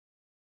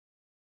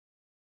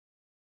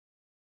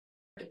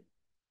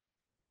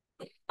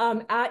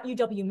At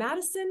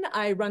UW-Madison,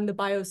 I run the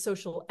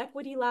Biosocial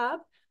Equity Lab,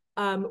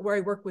 where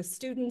I work with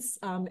students,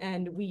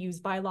 and we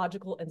use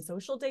biological and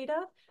social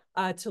data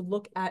to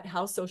look at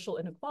how social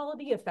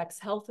inequality affects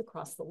health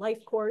across the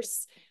life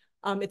course.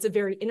 It's a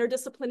very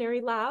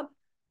interdisciplinary lab.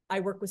 I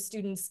work with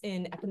students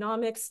in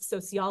economics,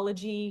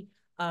 sociology,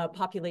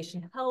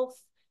 population health,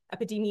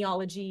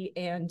 epidemiology,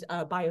 and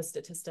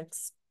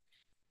biostatistics.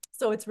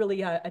 So it's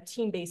really a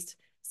team-based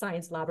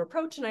science lab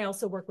approach, and I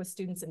also work with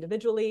students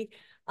individually.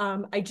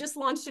 I just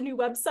launched a new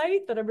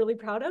website that I'm really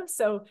proud of,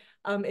 so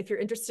if you're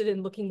interested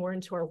in looking more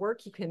into our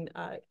work, you can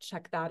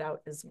check that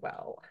out as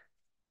well.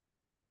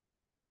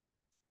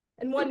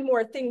 And one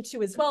more thing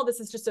too as well,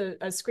 this is just a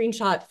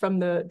screenshot from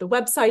the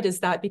website, is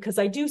that because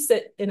I do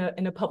sit in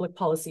a public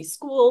policy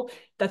school,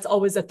 that's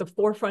always at the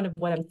forefront of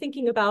what I'm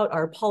thinking about,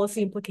 are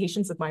policy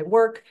implications of my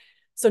work.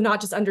 So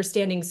not just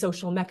understanding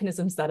social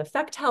mechanisms that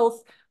affect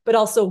health, but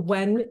also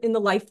when in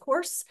the life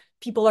course,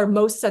 people are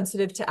most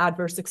sensitive to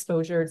adverse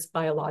exposures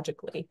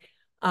biologically.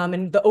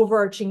 And the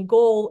overarching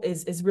goal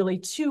is really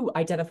to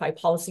identify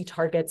policy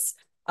targets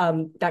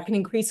that can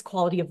increase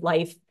quality of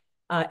life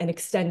and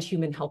extend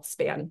human health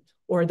span,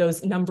 or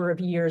those number of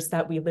years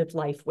that we live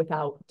life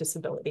without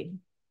disability.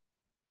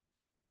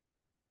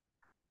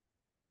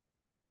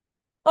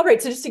 All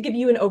right, so just to give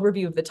you an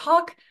overview of the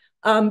talk,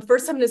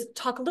 first I'm going to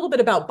talk a little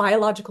bit about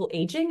biological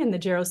aging and the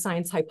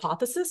geroscience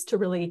hypothesis to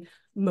really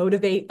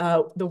motivate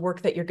the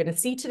work that you're going to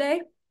see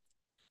today.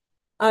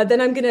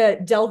 Then I'm going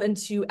to delve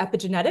into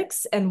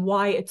epigenetics and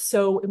why it's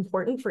so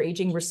important for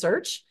aging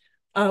research.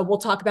 We'll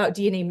talk about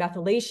DNA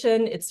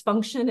methylation, its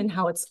function, and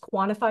how it's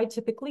quantified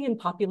typically in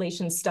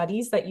population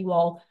studies that you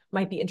all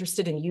might be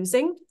interested in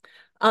using.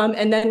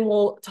 And then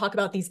we'll talk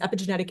about these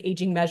epigenetic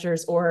aging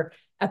measures, or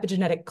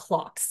epigenetic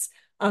clocks.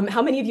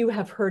 How many of you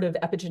have heard of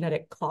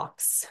epigenetic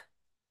clocks?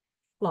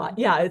 A lot.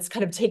 Yeah, it's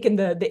kind of taken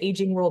the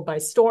aging world by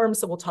storm,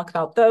 so we'll talk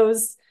about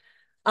those.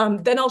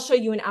 Then I'll show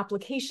you an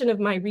application of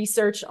my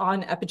research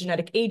on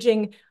epigenetic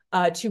aging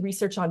to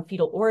research on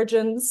fetal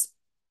origins.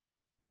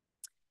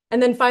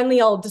 And then finally,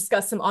 I'll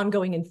discuss some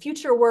ongoing and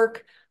future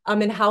work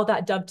and how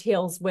that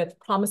dovetails with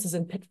promises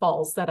and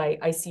pitfalls that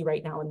I see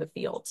right now in the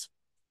field.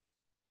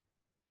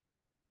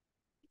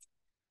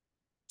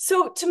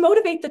 So to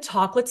motivate the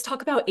talk, let's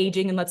talk about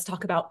aging, and let's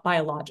talk about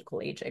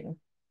biological aging.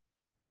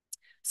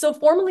 So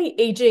formally,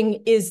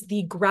 aging is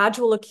the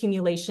gradual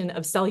accumulation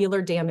of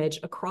cellular damage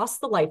across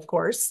the life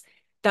course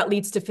that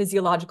leads to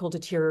physiological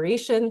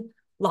deterioration,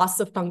 loss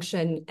of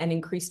function, and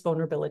increased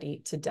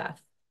vulnerability to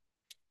death.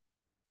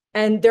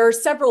 And there are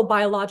several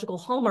biological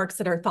hallmarks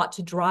that are thought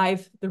to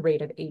drive the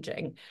rate of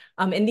aging.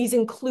 And these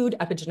include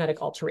epigenetic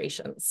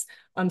alterations.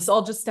 So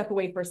I'll just step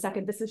away for a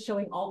second. This is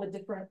showing all the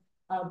different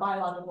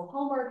biological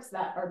hallmarks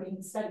that are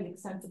being studied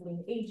extensively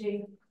in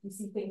aging. You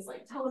see things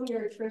like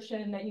telomere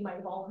attrition that you might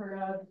have all heard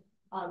of,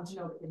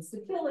 genomic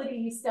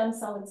instability, stem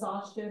cell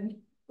exhaustion.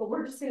 But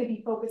we're just going to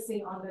be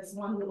focusing on this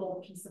one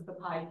little piece of the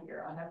pie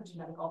here on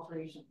epigenetic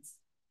alterations.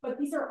 But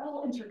these are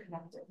all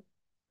interconnected.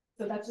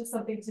 So that's just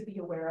something to be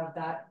aware of,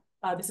 that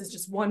this is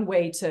just one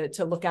way to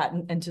look at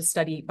and to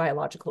study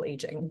biological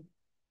aging.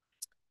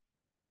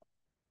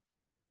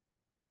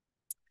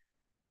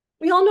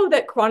 We all know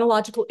that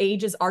chronological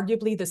age is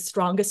arguably the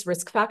strongest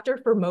risk factor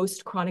for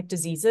most chronic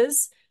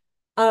diseases.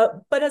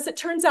 But as it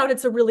turns out,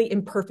 it's a really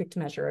imperfect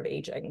measure of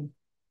aging.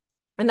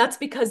 And that's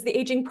because the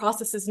aging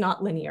process is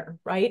not linear,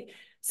 right?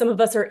 Some of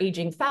us are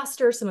aging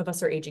faster, some of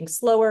us are aging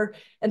slower.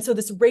 And so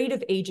this rate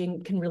of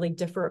aging can really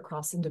differ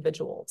across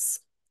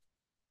individuals.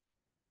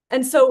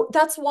 And so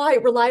that's why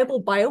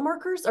reliable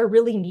biomarkers are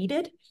really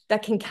needed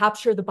that can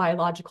capture the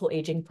biological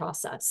aging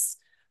process.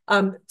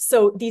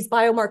 So these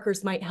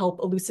biomarkers might help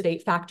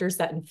elucidate factors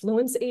that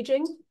influence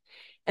aging,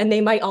 and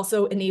they might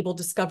also enable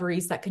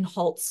discoveries that can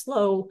halt,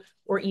 slow,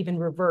 or even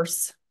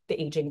reverse the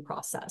aging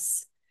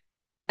process.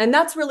 And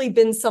that's really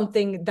been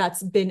something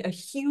that's been a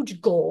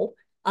huge goal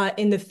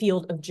in the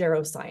field of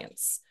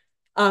geroscience.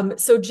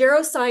 So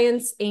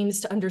geroscience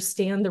aims to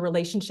understand the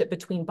relationship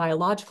between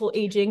biological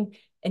aging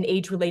and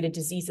age-related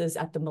diseases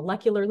at the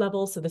molecular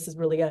level. So this is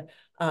really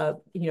a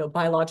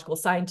biological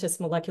scientists,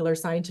 molecular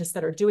scientists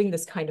that are doing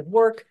this kind of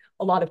work,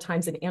 a lot of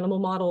times in animal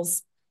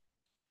models.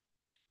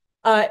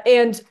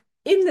 And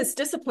in this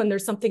discipline,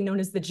 there's something known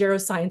as the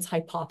geroscience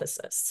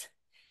hypothesis.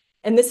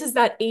 And this is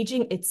that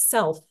aging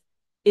itself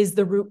is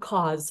the root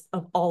cause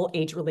of all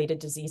age-related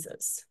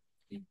diseases.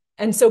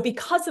 And so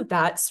because of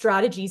that,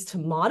 strategies to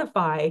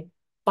modify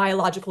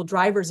biological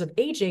drivers of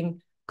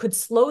aging could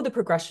slow the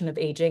progression of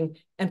aging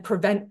and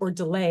prevent or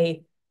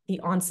delay the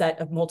onset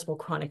of multiple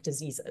chronic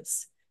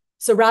diseases.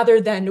 So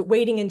rather than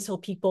waiting until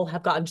people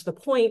have gotten to the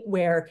point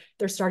where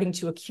they're starting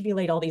to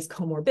accumulate all these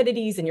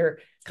comorbidities and you're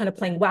kind of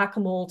playing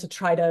whack-a-mole to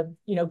try to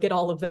get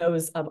all of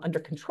those under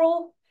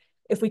control,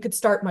 if we could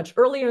start much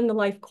earlier in the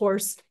life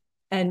course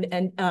and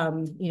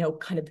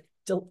kind of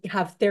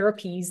have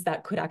therapies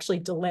that could actually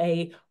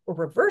delay or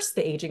reverse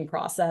the aging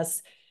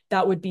process,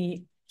 that would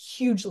be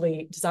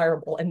hugely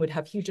desirable and would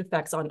have huge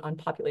effects on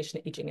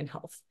population aging and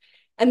health.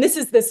 And this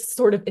is this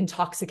sort of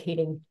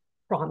intoxicating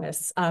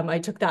promise. I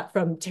took that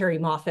from Terry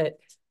Moffat,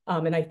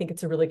 And I think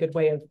it's a really good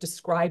way of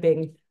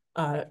describing,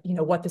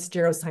 what this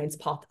geroscience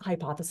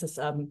hypothesis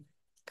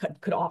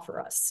could offer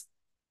us.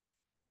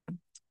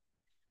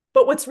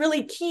 But what's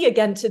really key,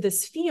 again, to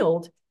this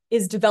field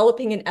is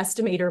developing an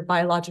estimator of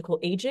biological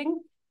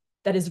aging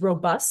that is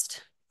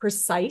robust,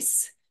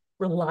 precise,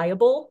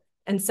 reliable,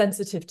 and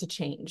sensitive to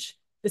change.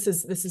 This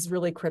is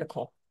really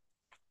critical.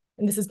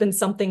 And this has been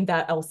something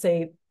that I'll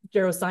say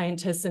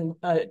geroscientists and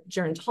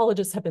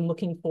gerontologists have been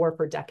looking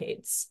for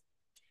decades.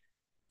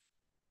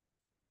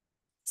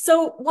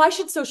 So why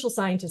should social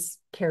scientists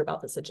care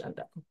about this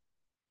agenda?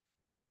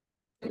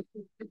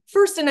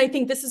 First, and I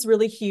think this is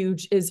really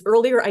huge, is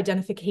earlier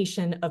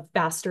identification of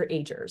faster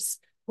agers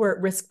who are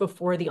at risk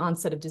before the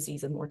onset of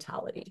disease and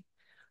mortality.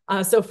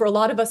 So for a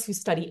lot of us who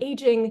study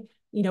aging,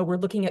 we're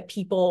looking at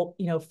people,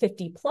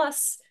 50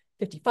 plus,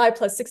 55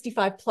 plus,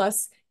 65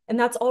 plus, and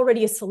that's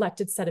already a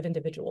selected set of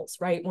individuals,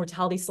 right?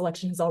 Mortality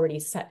selection is already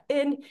set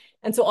in.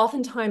 And so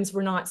oftentimes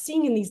we're not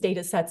seeing in these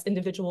data sets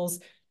individuals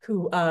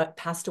who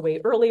passed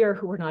away earlier,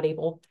 who we're not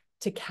able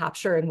to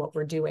capture in what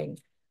we're doing.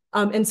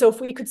 And so if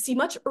we could see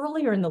much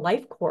earlier in the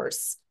life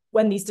course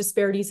when these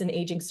disparities in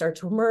aging start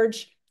to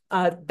emerge,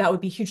 that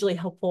would be hugely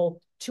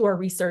helpful to our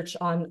research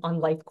on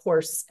life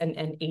course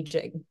and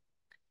aging.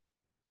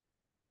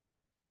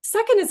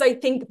 Second is, I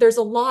think there's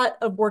a lot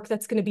of work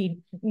that's going to be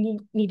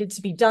needed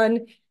to be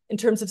done in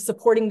terms of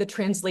supporting the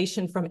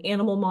translation from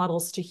animal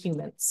models to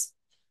humans.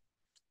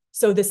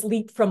 So this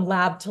leap from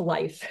lab to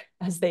life,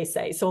 as they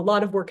say. So a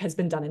lot of work has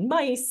been done in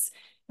mice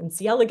and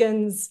C.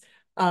 elegans,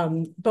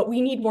 but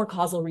we need more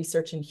causal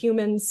research in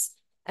humans.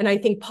 And I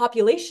think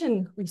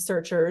population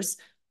researchers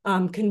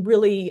can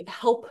really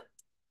help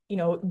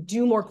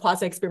do more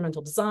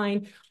quasi-experimental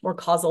design, more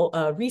causal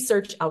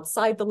research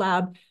outside the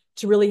lab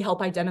to really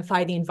help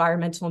identify the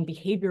environmental and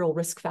behavioral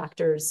risk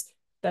factors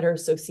that are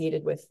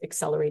associated with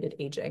accelerated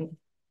aging.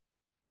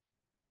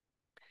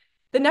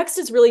 The next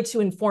is really to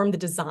inform the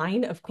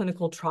design of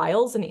clinical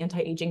trials and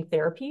anti-aging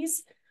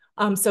therapies.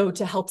 So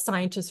to help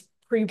scientists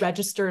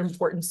pre-register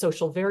important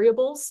social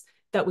variables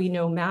that we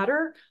know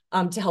matter,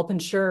 to help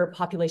ensure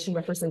population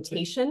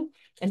representation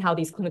and how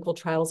these clinical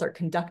trials are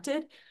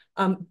conducted.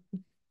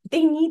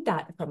 They need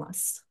that from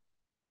us.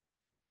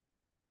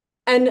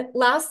 And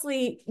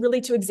lastly,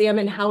 really to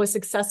examine how a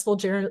successful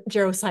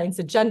geroscience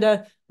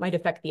agenda might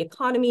affect the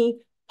economy,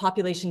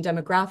 population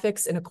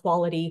demographics,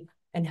 inequality,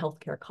 and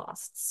healthcare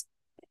costs.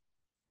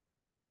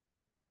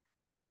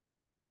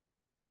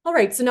 All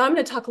right, so now I'm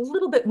going to talk a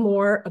little bit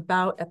more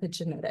about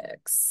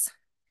epigenetics.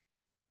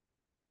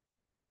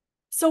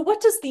 So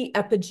what does the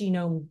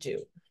epigenome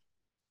do?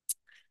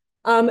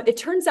 It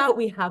turns out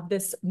we have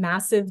this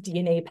massive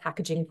DNA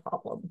packaging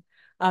problem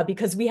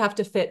because we have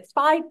to fit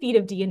 5 feet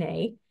of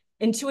DNA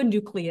into a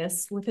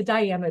nucleus with a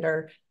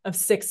diameter of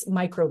 6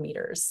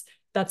 micrometers.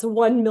 That's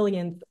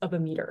 1/1,000,000th of a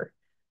meter.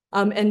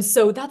 And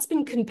so that's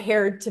been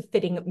compared to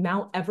fitting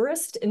Mount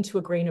Everest into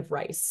a grain of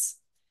rice.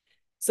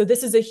 So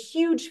this is a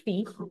huge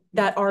feat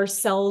that our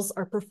cells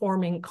are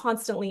performing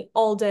constantly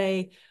all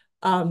day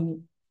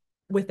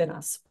within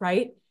us,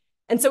 right?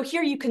 And so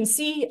here you can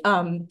see,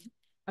 I'm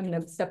going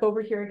to step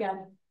over here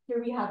again.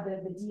 Here we have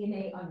the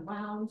DNA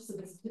unwound. So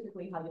this is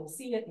typically how you'll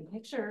see it in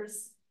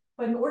pictures.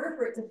 But in order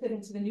for it to fit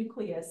into the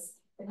nucleus,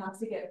 it has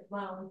to get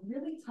wound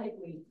really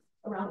tightly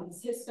around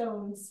these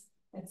histones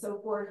and so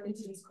forth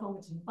into these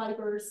chromatin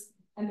fibers.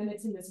 And then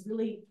it's in this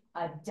really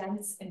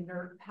dense,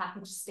 inert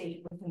package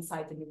state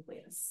inside the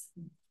nucleus.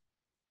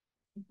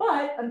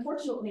 But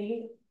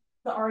unfortunately,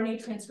 the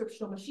RNA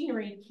transcriptional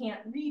machinery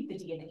can't read the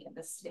DNA in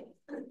this state.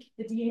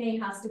 The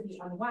DNA has to be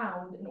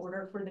unwound in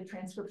order for the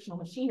transcriptional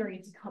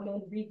machinery to come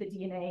in, read the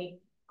DNA,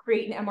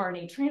 create an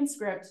mRNA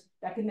transcript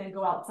that can then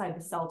go outside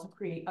the cell to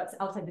create,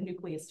 outside the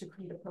nucleus to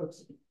create a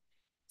protein.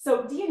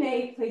 So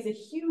DNA plays a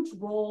huge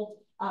role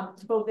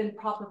both in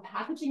proper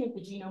packaging of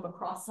the genome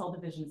across cell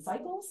division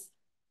cycles,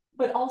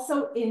 but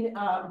also in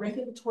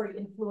regulatory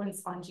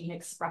influence on gene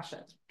expression.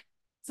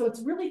 So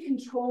it's really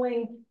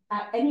controlling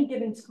at any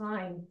given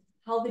time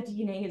how the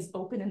DNA is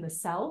open in the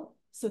cell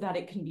so that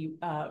it can be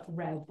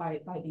read by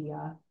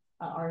the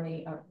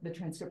RNA, the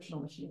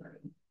transcriptional machinery.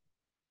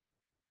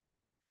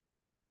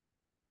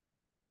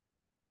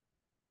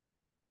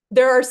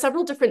 There are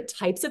several different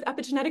types of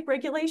epigenetic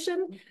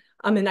regulation.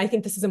 And I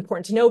think this is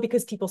important to know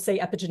because people say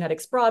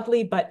epigenetics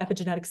broadly, but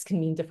epigenetics can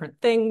mean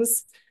different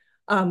things.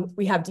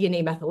 We have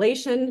DNA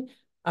methylation,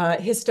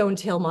 histone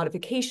tail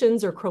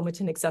modifications or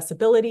chromatin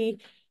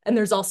accessibility, and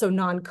there's also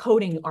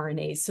non-coding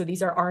RNAs. So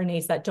these are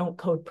RNAs that don't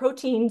code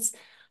proteins,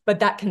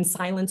 but that can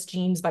silence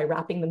genes by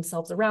wrapping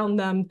themselves around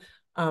them.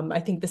 I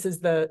think this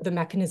is the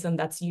mechanism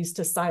that's used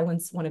to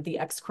silence one of the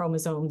X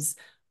chromosomes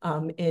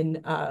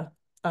in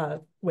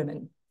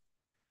women.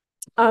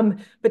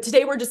 But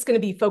today we're just going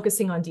to be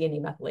focusing on DNA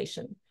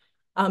methylation.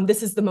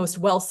 This is the most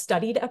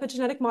well-studied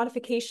epigenetic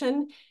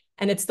modification,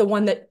 and it's the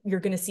one that you're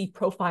going to see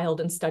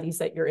profiled in studies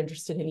that you're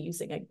interested in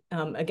using,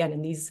 again,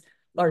 in these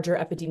larger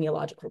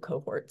epidemiological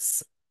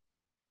cohorts.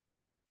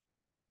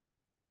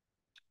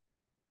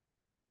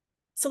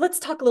 So let's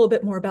talk a little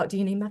bit more about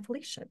DNA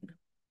methylation.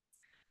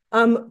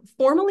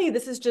 Formally,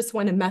 this is just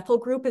when a methyl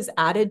group is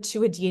added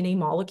to a DNA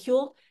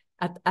molecule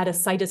at a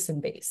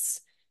cytosine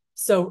base.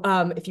 So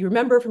if you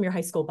remember from your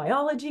high school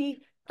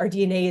biology, our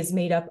DNA is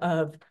made up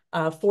of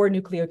 4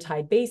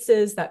 nucleotide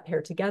bases that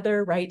pair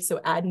together, right? So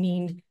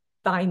adenine,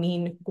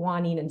 thymine,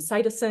 guanine, and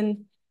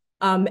cytosine.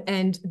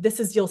 And this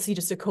is, you'll see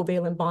just a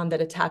covalent bond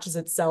that attaches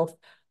itself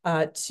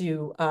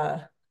to,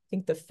 I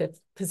think, the 5th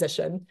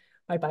position.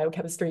 My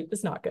biochemistry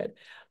is not good.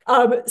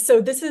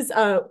 So this is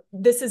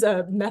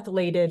a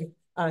methylated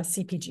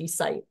CpG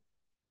site.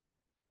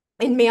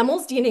 In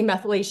mammals, DNA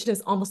methylation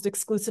is almost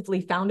exclusively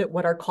found at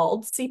what are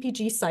called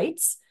CpG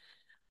sites.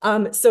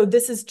 So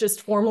this is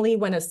just formally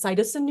when a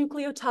cytosine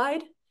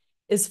nucleotide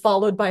is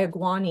followed by a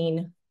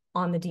guanine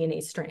on the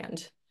DNA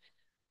strand.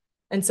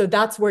 And so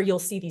that's where you'll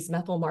see these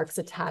methyl marks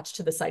attached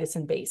to the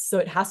cytosine base. So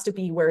it has to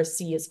be where a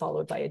C is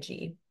followed by a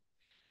G,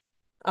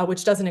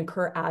 which doesn't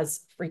occur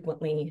as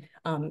frequently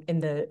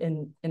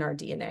in our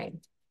DNA.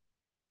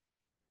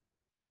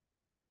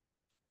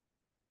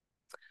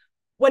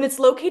 When it's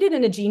located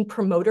in a gene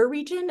promoter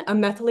region, a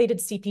methylated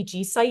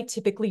CpG site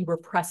typically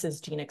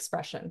represses gene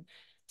expression.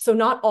 So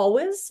not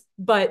always,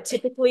 but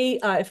typically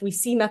if we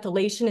see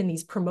methylation in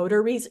these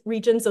promoter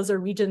regions, those are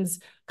regions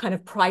kind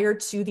of prior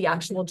to the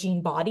actual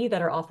gene body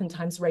that are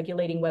oftentimes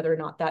regulating whether or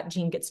not that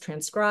gene gets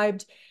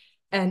transcribed.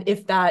 And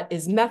if that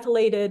is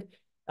methylated,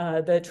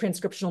 the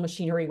transcriptional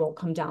machinery won't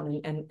come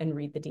down and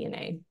read the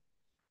DNA.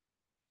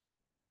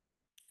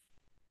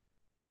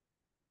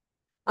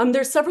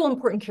 There's several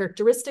important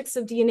characteristics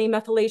of DNA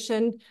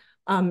methylation.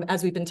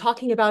 As we've been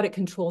talking about, it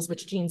controls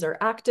which genes are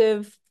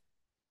active,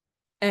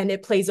 and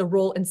it plays a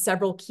role in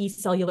several key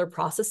cellular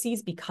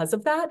processes because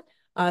of that.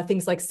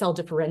 Things like cell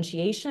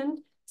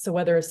differentiation. So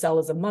whether a cell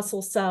is a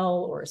muscle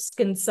cell or a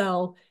skin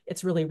cell,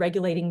 it's really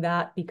regulating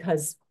that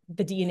because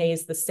the DNA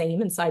is the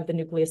same inside the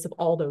nucleus of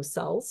all those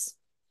cells.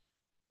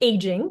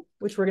 Aging,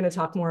 which we're going to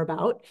talk more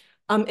about,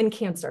 and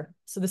cancer.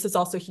 So this is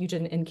also huge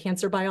in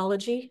cancer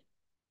biology.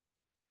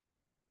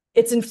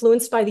 It's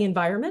influenced by the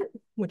environment,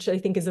 which I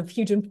think is of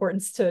huge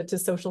importance to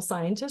social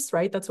scientists,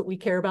 right? That's what we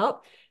care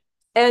about.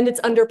 And it's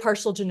under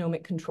partial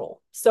genomic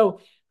control. So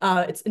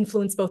it's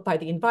influenced both by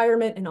the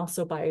environment and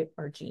also by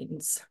our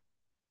genes.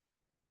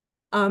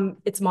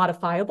 It's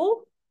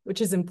modifiable,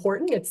 which is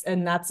important.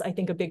 And that's, I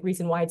think, a big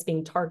reason why it's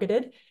being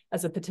targeted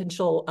as a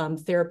potential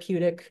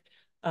therapeutic.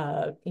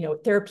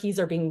 Therapies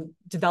are being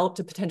developed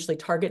to potentially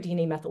target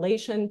DNA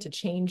methylation, to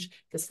change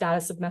the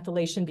status of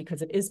methylation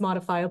because it is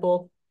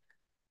modifiable.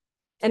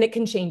 And it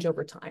can change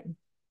over time.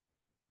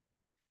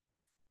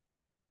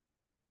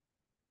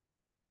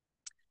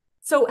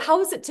 So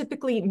how is it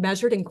typically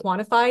measured and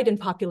quantified in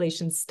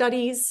population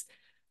studies?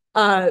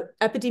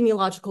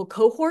 Epidemiological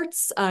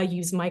cohorts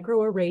use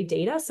microarray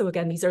data. So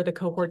again, these are the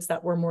cohorts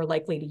that we're more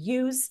likely to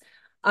use.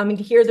 And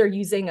here they're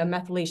using a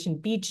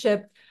methylation bead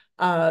chip.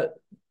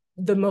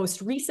 The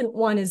most recent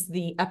one is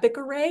the EPIC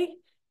array,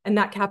 and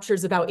that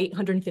captures about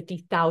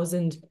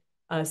 850,000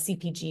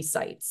 CpG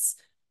sites.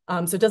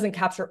 So it doesn't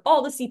capture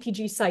all the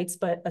CpG sites,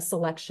 but a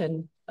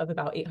selection of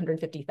about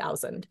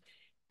 850,000.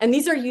 And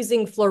these are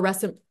using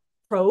fluorescent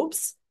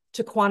probes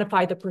to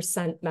quantify the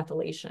percent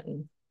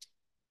methylation.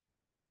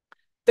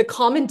 The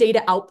common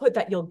data output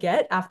that you'll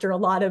get after a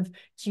lot of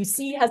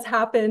QC has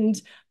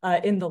happened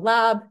in the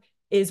lab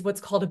is what's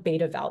called a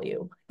beta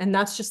value. And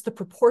that's just the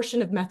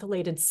proportion of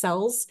methylated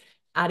cells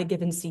at a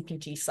given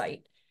CpG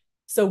site.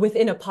 So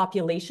within a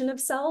population of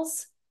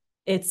cells,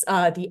 it's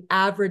the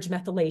average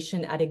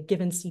methylation at a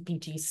given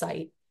CpG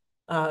site,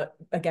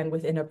 again,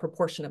 within a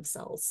proportion of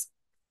cells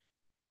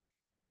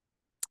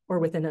or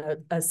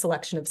within a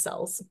selection of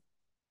cells.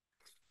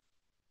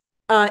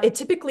 It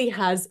typically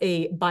has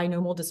a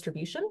binomial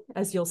distribution,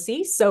 as you'll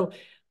see. So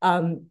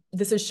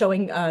this is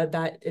showing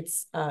that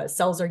its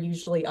cells are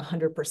usually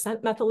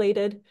 100%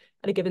 methylated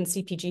at a given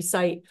CpG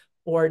site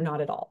or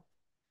not at all.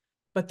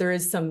 But there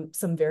is some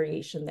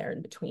variation there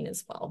in between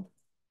as well.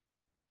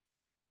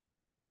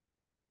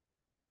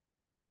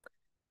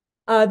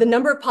 The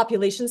number of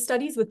population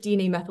studies with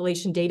DNA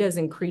methylation data is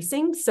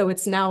increasing, so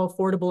it's now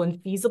affordable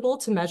and feasible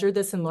to measure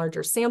this in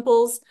larger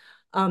samples.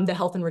 The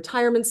Health and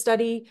Retirement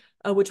Study,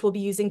 which we'll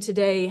be using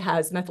today,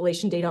 has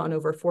methylation data on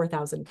over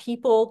 4,000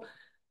 people.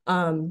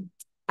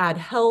 Add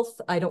Health,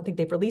 I don't think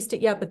they've released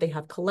it yet, but they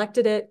have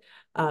collected it.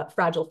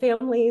 Fragile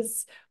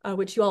Families,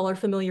 which you all are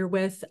familiar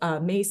with,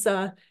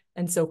 MESA,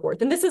 and so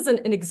forth. And this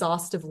isn't an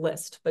exhaustive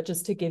list, but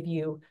just to give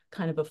you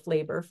kind of a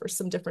flavor for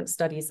some different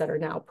studies that are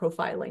now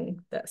profiling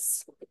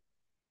this.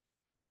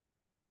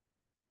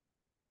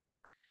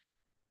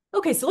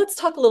 Okay, so let's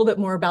talk a little bit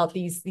more about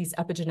these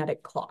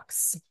epigenetic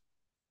clocks.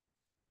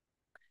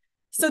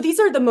 So these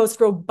are the most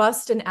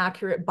robust and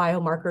accurate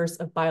biomarkers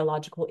of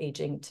biological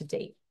aging to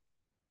date.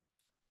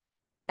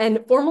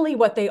 And formally,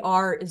 what they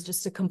are is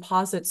just a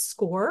composite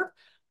score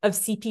of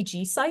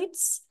CpG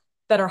sites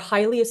that are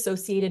highly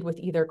associated with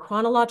either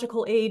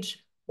chronological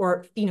age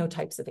or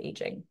phenotypes of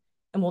aging.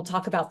 And we'll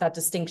talk about that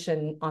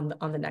distinction on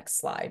the next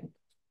slide.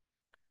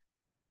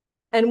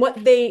 And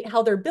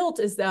how they're built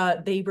is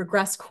that they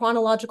regress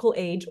chronological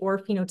age or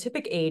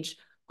phenotypic age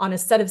on a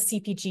set of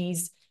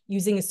CpGs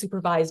using a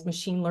supervised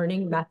machine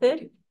learning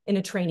method in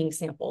a training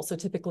sample. So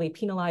typically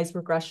penalized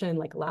regression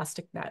like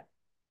elastic net.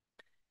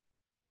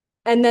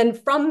 And then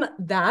from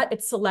that,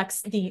 it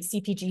selects the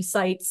CPG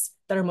sites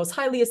that are most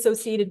highly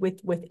associated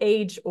with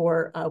age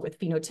or with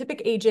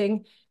phenotypic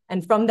aging.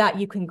 And from that,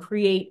 you can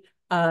create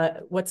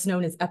what's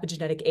known as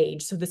epigenetic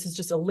age. So this is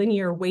just a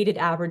linear weighted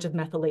average of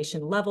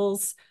methylation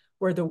levels,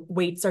 where the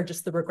weights are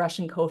just the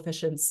regression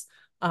coefficients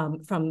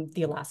from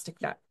the elastic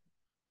net.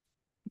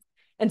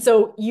 And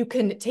so you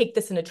can take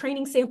this in a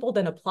training sample,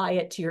 then apply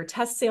it to your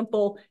test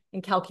sample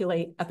and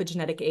calculate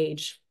epigenetic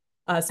age.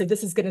 So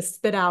this is going to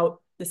spit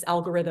out this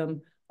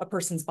algorithm, a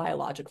person's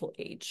biological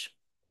age.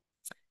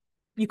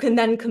 You can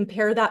then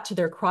compare that to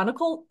their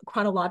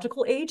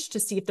chronological age to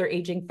see if they're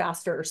aging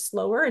faster or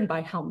slower and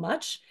by how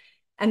much.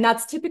 And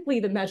that's typically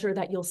the measure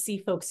that you'll see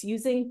folks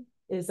using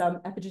is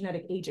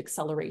epigenetic age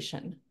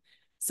acceleration.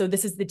 So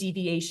this is the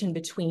deviation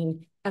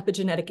between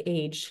epigenetic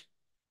age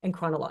and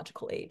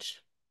chronological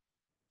age.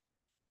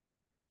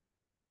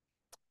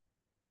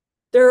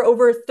 There are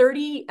over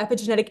 30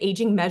 epigenetic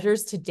aging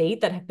measures to date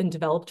that have been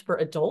developed for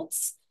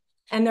adults.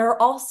 And there are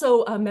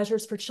also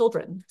measures for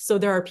children. So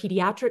there are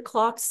pediatric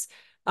clocks.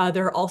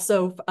 There are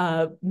also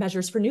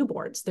measures for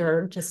newborns. There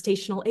are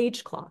gestational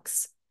age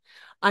clocks.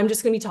 I'm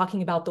just going to be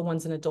talking about the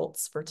ones in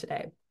adults for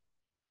today.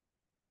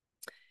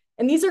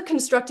 And these are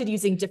constructed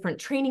using different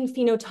training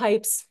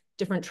phenotypes,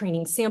 different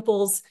training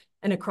samples,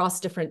 and across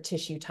different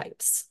tissue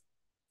types.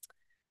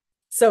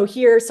 So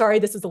here, sorry,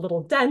 this is a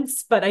little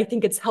dense, but I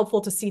think it's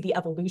helpful to see the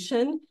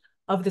evolution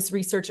of this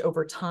research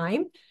over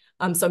time.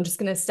 So I'm just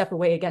going to step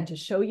away again to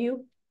show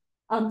you.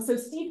 So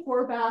Steve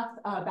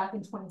Horvath, back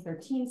in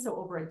 2013, so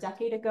over a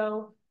decade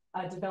ago,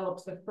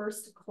 developed the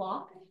first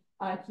clock.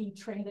 He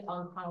trained it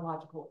on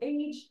chronological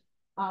age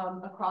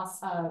across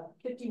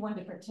 51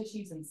 different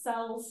tissues and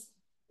cells.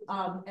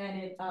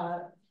 And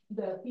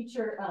the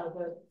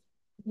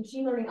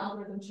machine learning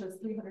algorithm shows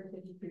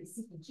 353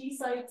 CPG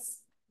sites.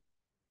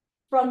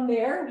 From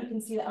there, we can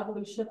see the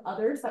evolution of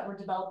others that were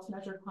developed to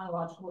measure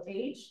chronological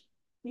age.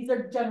 These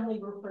are generally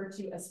referred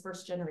to as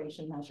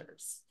first-generation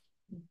measures.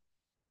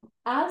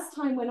 As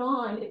time went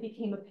on, it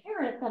became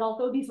apparent that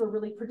although these were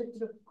really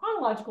predictive of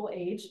chronological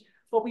age,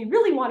 what we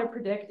really want to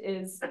predict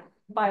is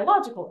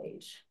biological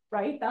age,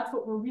 right? That's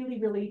what we're really,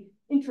 really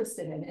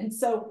interested in. And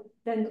so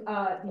then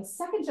the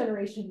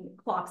second-generation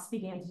clocks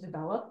began to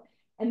develop,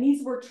 and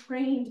these were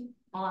trained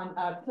on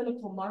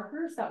clinical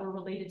markers that were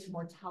related to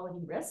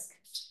mortality risk,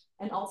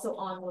 and also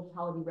on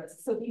mortality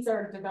risk. So these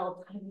are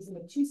developed kind of using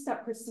a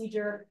two-step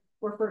procedure,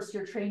 where first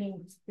you're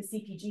training the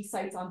CPG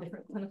sites on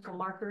different clinical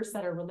markers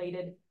that are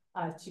related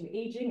to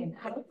aging and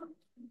health.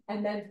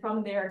 And then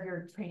from there,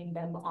 you're training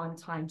them on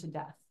time to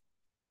death,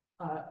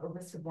 or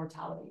risk of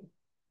mortality.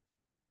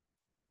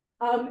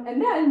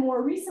 And then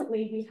more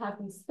recently, we have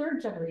these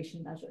third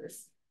generation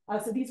measures.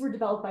 So these were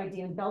developed by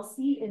Dan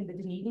Belsky in the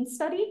Dunedin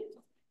study.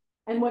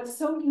 And what's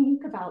so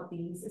unique about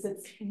these is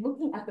it's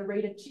looking at the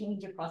rate of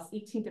change across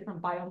 18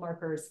 different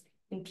biomarkers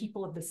in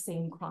people of the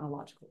same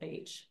chronological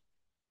age.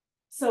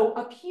 So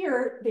up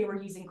here, they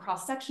were using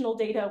cross-sectional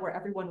data where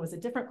everyone was a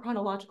different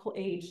chronological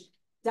age.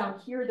 Down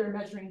here, they're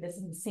measuring this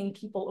in the same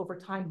people over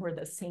time who are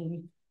the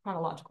same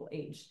chronological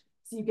age.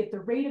 So you get the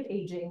rate of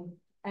aging,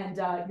 and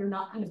you're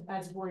not kind of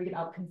as worried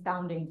about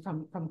confounding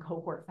from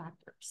cohort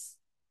factors.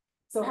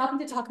 So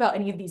happy to talk about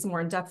any of these more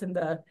in depth in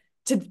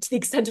to the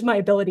extent of my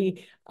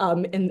ability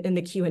in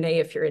the Q&A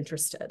if you're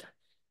interested.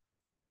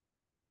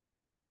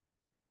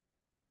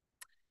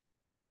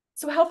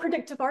 So how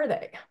predictive are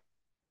they?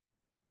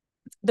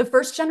 The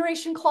first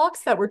generation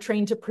clocks that were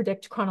trained to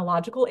predict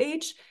chronological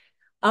age,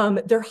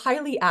 they're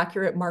highly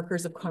accurate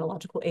markers of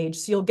chronological age.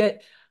 So you'll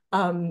get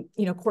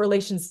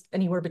correlations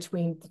anywhere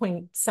between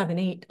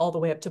 0.78 all the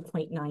way up to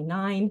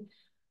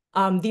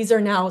 0.99. These are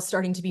now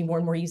starting to be more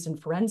and more used in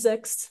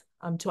forensics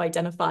to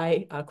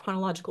identify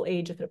chronological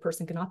age if a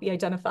person cannot be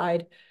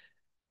identified.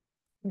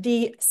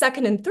 The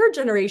second and third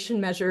generation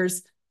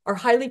measures are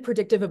highly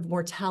predictive of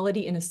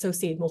mortality and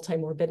associated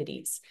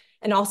multimorbidities.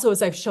 And also,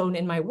 as I've shown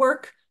in my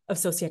work, of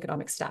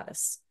socioeconomic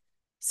status.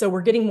 So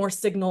we're getting more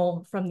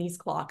signal from these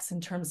clocks in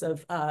terms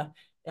of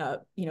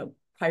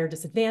prior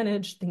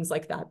disadvantage, things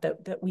like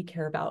that we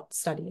care about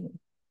studying.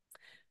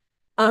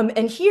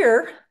 And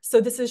here, so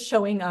this is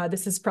showing,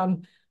 this is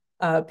from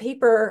a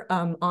paper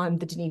on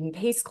the Dunedin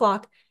pace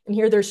clock. And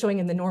here they're showing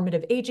in the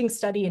normative aging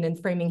study and in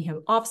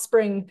Framingham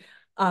offspring,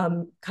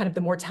 kind of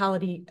the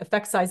mortality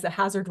effect size, the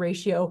hazard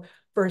ratio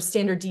for a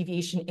standard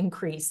deviation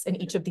increase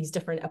in each of these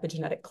different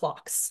epigenetic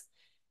clocks.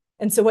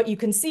 And so what you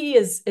can see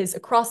is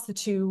across the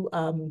two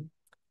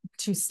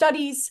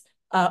studies,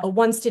 a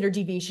 1 standard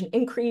deviation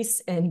increase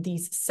in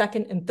these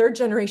second and third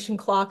generation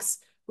clocks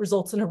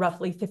results in a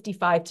roughly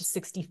 55 to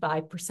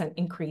 65%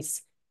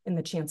 increase in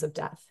the chance of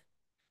death.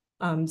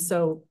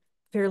 So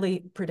fairly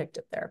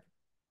predictive there.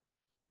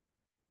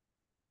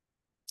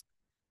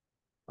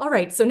 All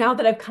right, so now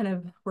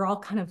that we're all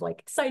kind of like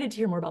excited to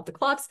hear more about the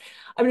clocks,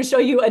 I'm going to show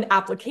you an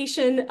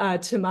application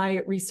to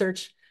my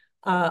research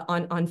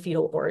on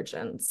fetal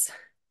origins.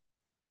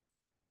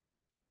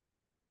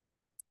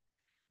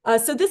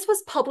 So this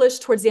was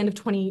published towards the end of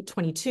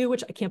 2022,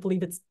 which I can't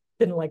believe it's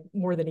been like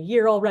more than a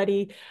year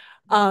already.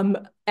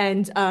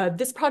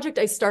 This project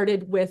I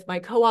started with my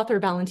co-author,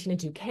 Valentina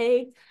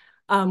Duque,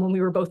 when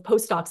we were both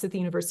postdocs at the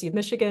University of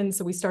Michigan.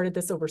 So we started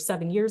this over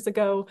 7 years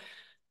ago.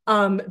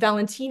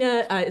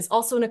 Valentina is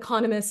also an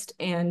economist,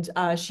 and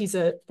she's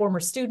a former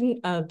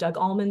student of Doug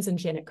Allman's and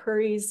Janet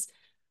Curry's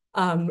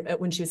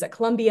when she was at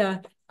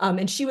Columbia.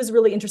 And she was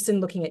really interested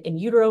in looking at in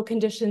utero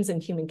conditions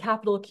and human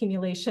capital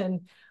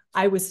accumulation.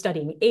 I was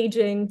studying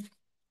aging.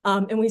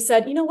 And we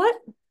said, you know what?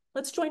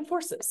 Let's join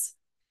forces.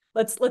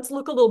 Let's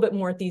look a little bit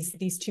more at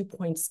these 2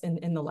 points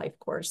in the life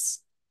course.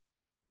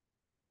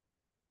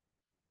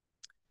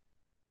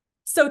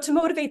 So to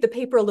motivate the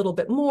paper a little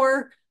bit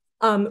more,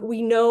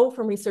 we know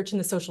from research in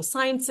the social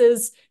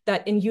sciences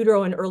that in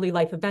utero and early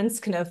life events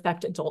can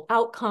affect adult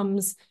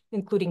outcomes,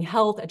 including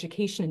health,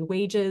 education, and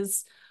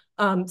wages.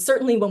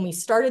 Certainly when we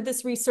started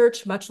this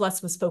research, much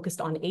less was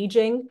focused on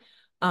aging,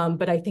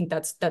 but I think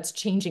that's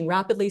changing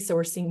rapidly. So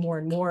we're seeing more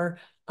and more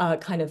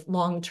kind of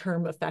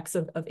long-term effects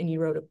of in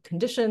utero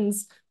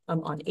conditions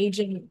on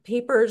aging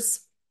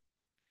papers.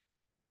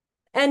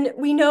 And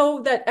we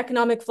know that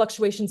economic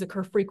fluctuations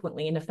occur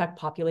frequently and affect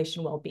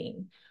population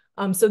well-being.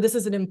 So this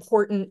is an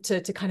important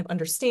to kind of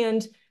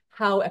understand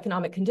how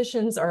economic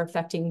conditions are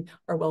affecting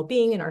our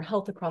well-being and our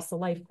health across the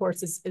life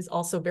course is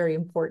also very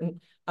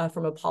important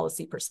from a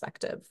policy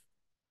perspective.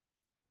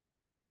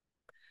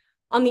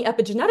 On the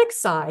epigenetic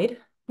side,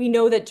 we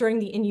know that during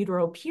the in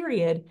utero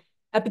period,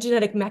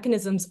 epigenetic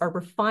mechanisms are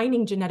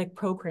refining genetic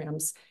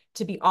programs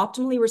to be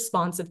optimally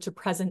responsive to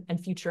present and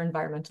future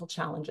environmental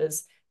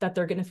challenges that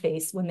they're going to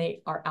face when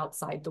they are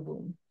outside the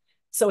womb.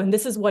 So, and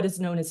this is what is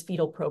known as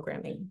fetal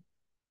programming.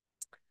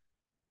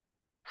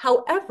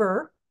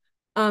 However,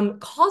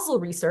 causal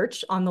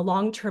research on the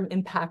long-term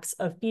impacts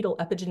of fetal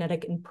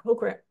epigenetic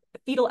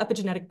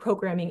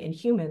programming in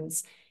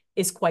humans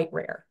is quite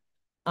rare.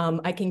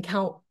 I can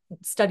count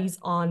studies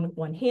on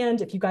one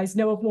hand. If you guys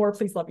know of more,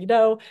 please let me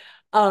know.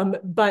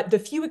 But the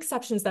few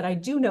exceptions that I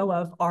do know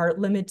of are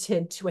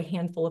limited to a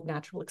handful of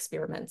natural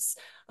experiments.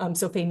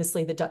 So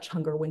famously, the Dutch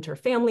Hunger Winter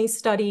Family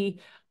Study,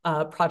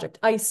 Project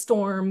Ice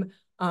Storm,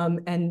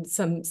 and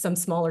some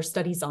smaller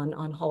studies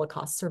on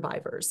Holocaust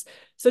survivors.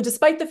 So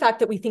despite the fact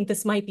that we think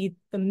this might be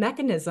the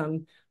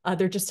mechanism,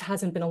 there just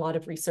hasn't been a lot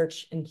of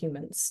research in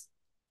humans.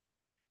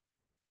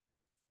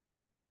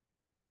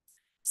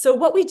 So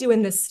what we do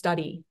in this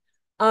study,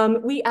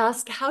 we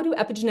ask, how do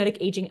epigenetic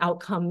aging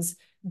outcomes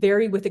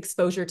vary with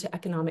exposure to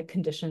economic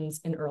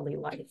conditions in early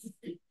life?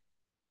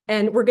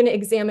 And we're going to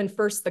examine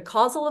first the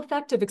causal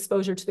effect of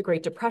exposure to the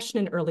Great Depression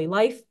in early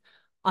life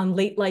on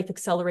late life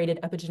accelerated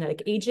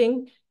epigenetic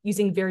aging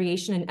using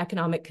variation in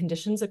economic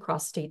conditions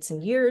across states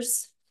and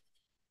years.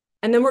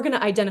 And then we're going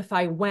to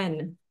identify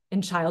when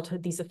in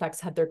childhood these effects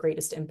had their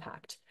greatest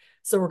impact.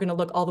 So we're going to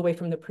look all the way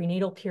from the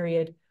prenatal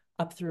period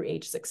up through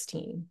age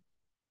 16.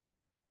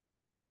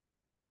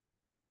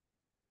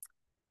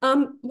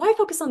 Why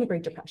focus on the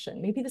Great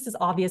Depression? Maybe this is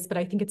obvious, but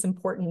I think it's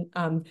important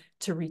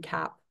to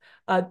recap.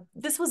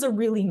 This was a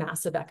really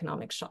massive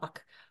economic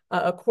shock.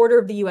 A quarter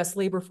of the US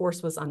labor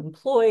force was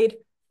unemployed,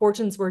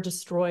 fortunes were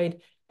destroyed,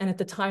 and at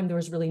the time there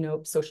was really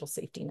no social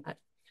safety net.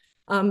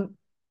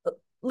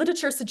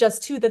 Literature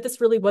suggests too that this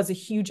really was a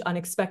huge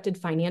unexpected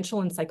financial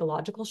and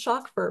psychological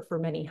shock for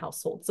many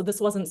households. So this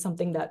wasn't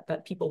something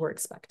that people were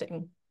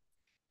expecting.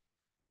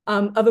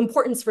 Of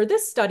importance for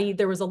this study,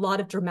 there was a lot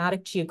of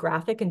dramatic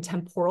geographic and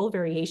temporal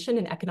variation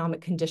in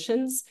economic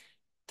conditions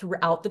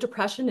throughout the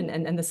Depression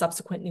and the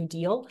subsequent New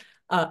Deal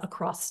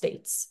across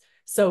states.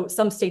 So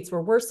some states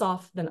were worse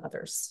off than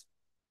others.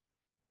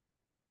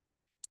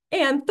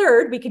 And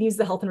third, we can use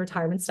the health and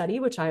retirement study,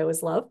 which I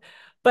always love.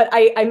 But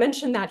I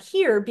mentioned that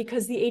here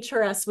because the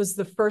HRS was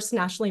the first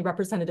nationally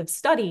representative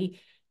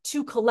study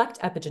to collect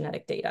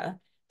epigenetic data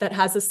that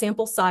has the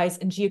sample size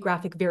and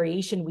geographic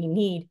variation we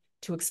need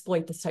to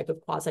exploit this type of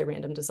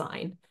quasi-random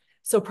design.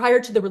 So prior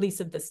to the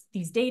release of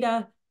these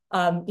data,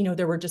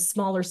 there were just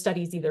smaller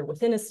studies either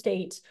within a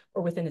state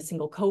or within a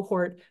single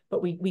cohort,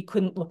 but we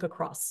couldn't look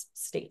across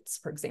states,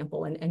 for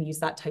example, and use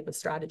that type of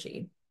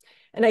strategy.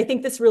 And I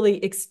think this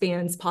really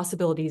expands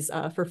possibilities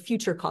for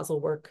future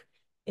causal work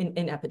in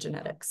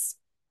epigenetics.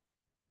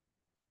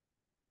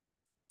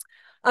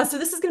 So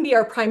this is going to be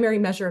our primary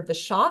measure of the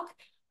shock,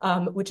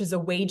 which is a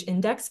wage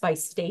index by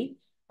state.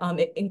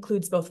 It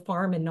includes both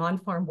farm and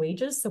non-farm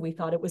wages. So we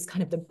thought it was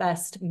kind of the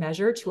best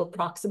measure to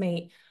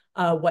approximate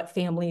what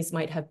families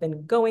might have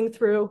been going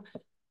through.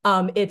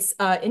 It's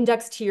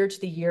indexed here to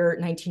the year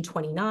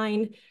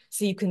 1929.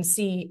 So you can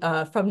see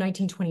from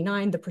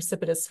 1929, the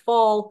precipitous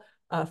fall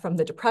from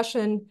the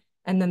Depression,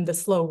 and then the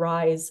slow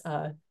rise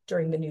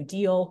during the New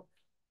Deal.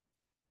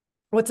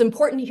 What's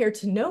important here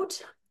to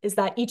note is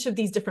that each of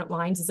these different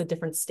lines is a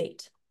different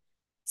state.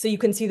 So you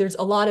can see there's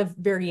a lot of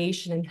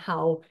variation in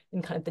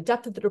kind of the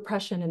depth of the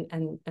Depression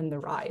and the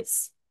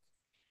rise.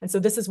 And so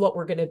this is what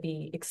we're going to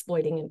be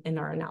exploiting in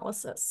our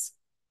analysis.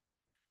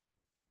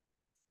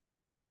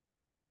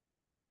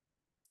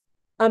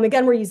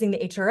 Again, we're using the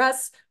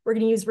HRS. We're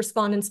going to use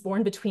respondents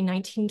born between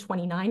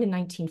 1929 and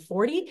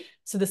 1940.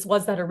 So this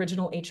was that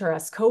original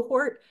HRS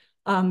cohort,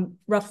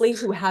 roughly,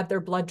 who had their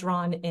blood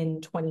drawn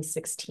in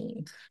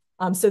 2016.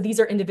 So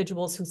these are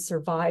individuals who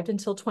survived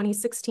until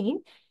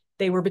 2016.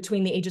 They were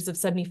between the ages of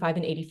 75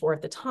 and 84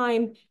 at the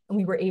time, and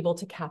we were able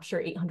to capture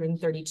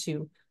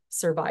 832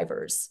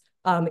 survivors.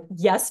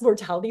 Yes,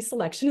 mortality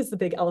selection is the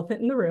big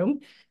elephant in the room,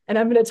 and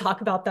I'm going to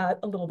talk about that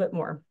a little bit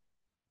more.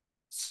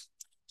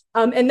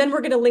 And then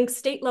we're going to link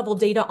state-level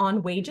data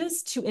on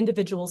wages to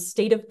individuals'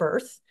 state of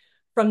birth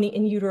from the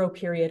in utero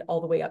period all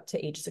the way up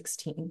to age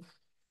 16.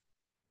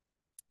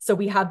 So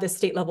we have this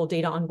state-level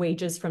data on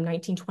wages from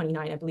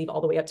 1929, I believe, all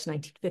the way up to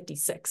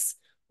 1956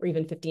 or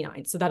even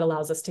 59. So that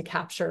allows us to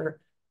capture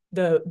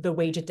the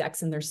wage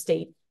index in their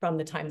state from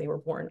the time they were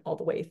born all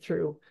the way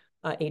through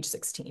age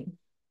 16.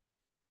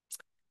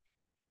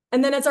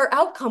 And then as our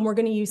outcome, we're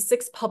going to use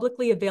 6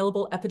 publicly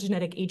available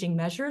epigenetic aging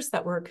measures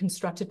that were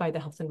constructed by the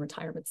Health and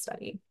Retirement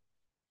Study.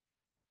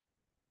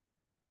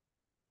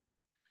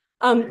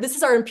 This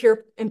is our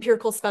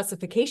empirical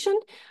specification.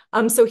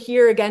 So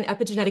here again,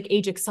 epigenetic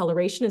age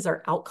acceleration is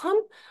our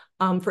outcome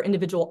for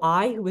individual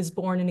I who was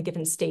born in a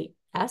given state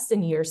S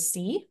in year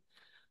C.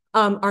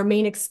 Our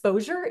main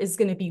exposure is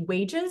going to be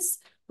wages.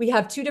 We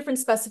have 2 different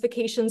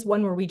specifications,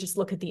 one where we just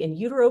look at the in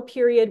utero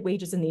period,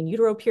 wages in the in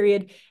utero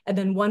period, and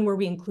then one where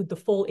we include the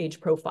full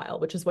age profile,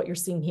 which is what you're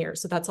seeing here.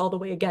 So that's all the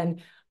way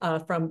again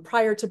from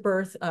prior to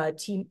birth,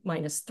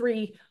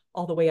 T-3,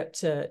 all the way up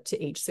to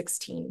age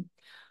 16.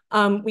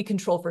 We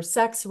control for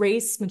sex,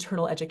 race,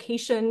 maternal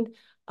education,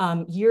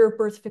 year of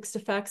birth fixed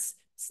effects,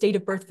 state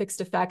of birth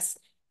fixed effects,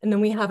 and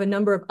then we have a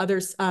number of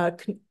others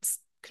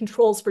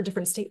controls for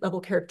different state level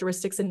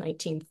characteristics in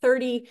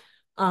 1930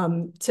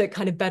 to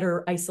kind of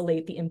better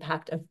isolate the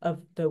impact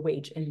of the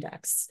wage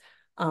index.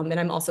 And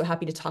I'm also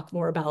happy to talk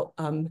more about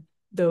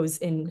those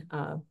in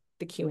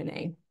the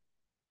Q&A.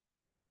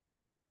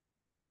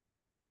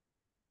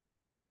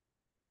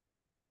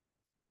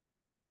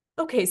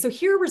 Okay, so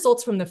here are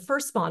results from the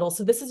first model.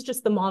 So this is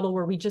just the model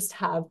where we just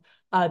have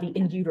the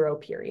in utero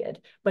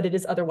period, but it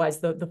is otherwise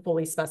the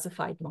fully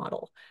specified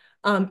model.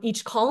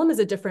 Each column is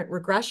a different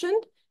regression,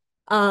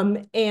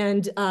 and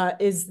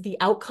the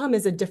outcome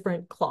is a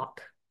different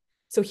clock.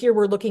 So here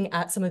we're looking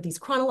at some of these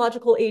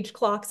chronological age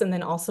clocks and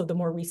then also the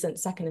more recent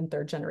 2nd and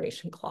 3rd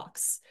generation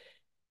clocks.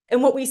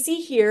 And what we see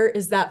here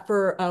is that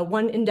for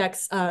one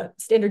index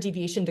standard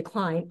deviation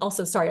decline,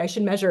 also, sorry, I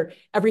should measure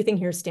everything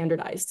here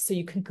standardized so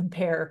you can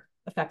compare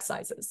effect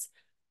sizes.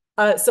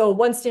 So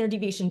one standard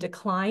deviation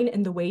decline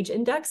in the wage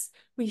index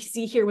we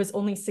see here was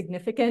only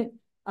significant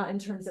in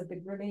terms of the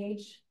Grimm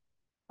age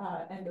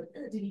and the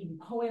Deneen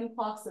poem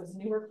clocks, those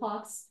newer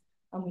clocks.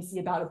 We see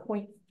about a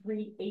 0.38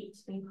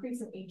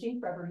 increase in aging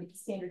for every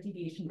standard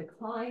deviation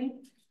decline.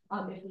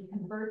 If we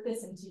convert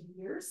this into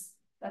years,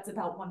 that's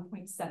about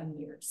 1.7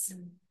 years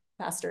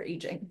faster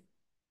aging.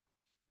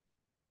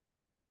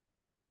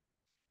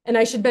 And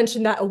I should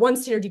mention that a 1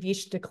 standard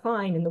deviation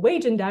decline in the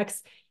wage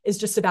index is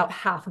just about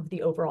half of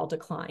the overall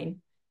decline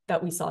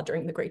that we saw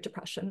during the Great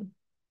Depression.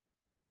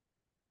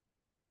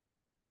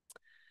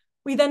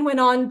 We then went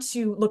on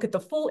to look at the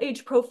full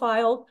age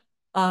profile.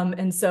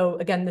 And so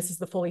again, this is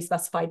the fully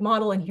specified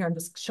model. And here I'm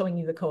just showing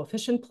you the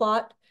coefficient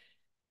plot.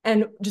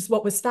 And just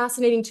what was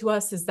fascinating to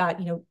us is that,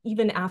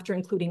 even after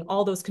including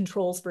all those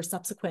controls for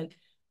subsequent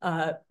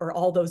or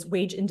all those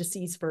wage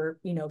indices for,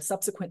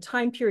 subsequent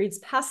time periods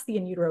past the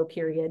in utero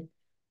period,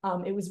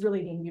 it was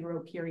really the in utero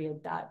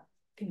period that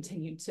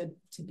continued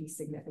to be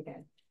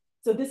significant.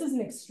 So this is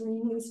an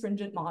extremely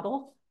stringent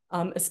model,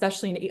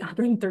 especially in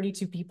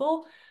 832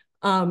 people.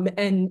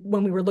 And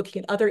when we were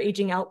looking at other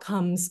aging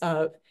outcomes,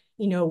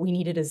 we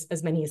needed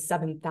as many as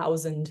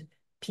 7,000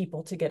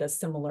 people to get a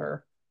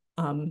similar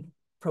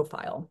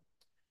profile.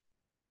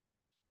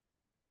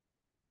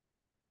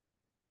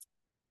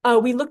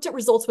 We looked at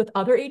results with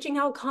other aging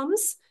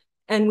outcomes,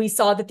 and we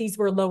saw that these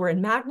were lower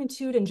in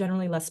magnitude and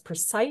generally less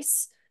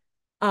precise.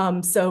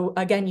 So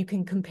again, you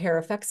can compare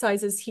effect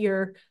sizes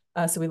here.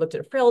 So we looked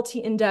at a frailty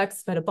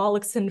index,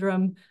 metabolic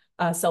syndrome,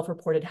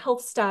 self-reported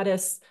health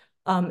status,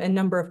 and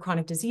number of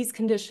chronic disease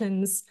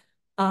conditions.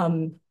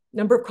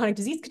 Number of chronic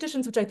disease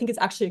conditions, which I think is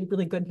actually a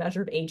really good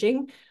measure of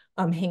aging,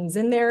 hangs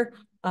in there.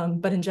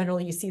 But in general,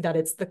 you see that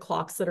it's the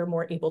clocks that are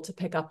more able to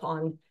pick up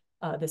on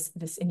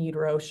this in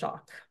utero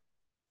shock.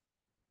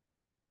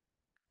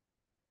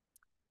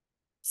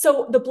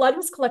 So the blood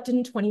was collected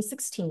in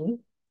 2016.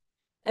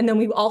 And then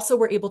we also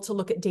were able to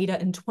look at data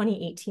in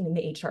 2018 in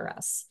the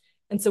HRS.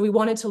 And so we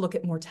wanted to look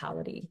at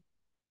mortality.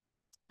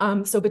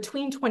 So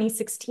between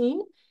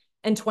 2016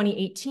 and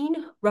 2018,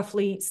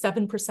 roughly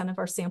 7% of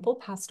our sample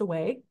passed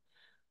away.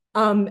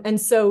 And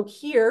so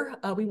here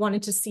we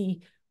wanted to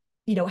see,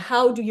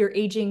 how do your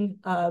aging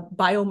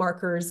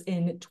biomarkers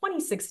in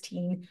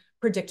 2016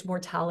 predict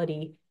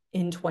mortality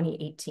in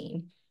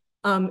 2018?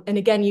 And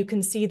again, you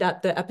can see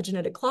that the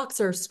epigenetic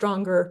clocks are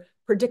stronger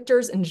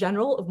predictors in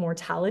general of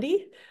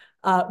mortality.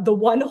 The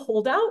one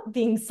holdout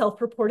being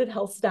self-reported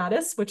health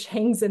status, which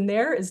hangs in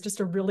there, is just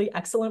a really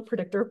excellent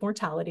predictor of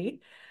mortality.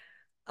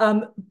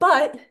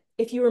 But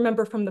if you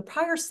remember from the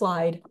prior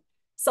slide,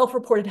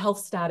 self-reported health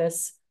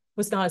status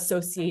was not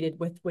associated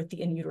with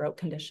the in utero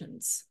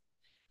conditions.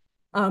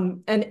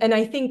 And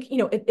I think,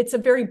 it's a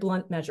very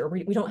blunt measure.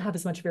 We don't have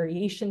as much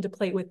variation to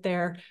play with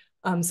there.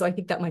 So I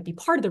think that might be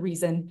part of the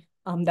reason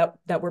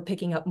that we're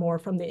picking up more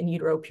from the in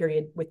utero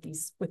period with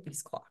these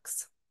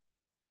clocks.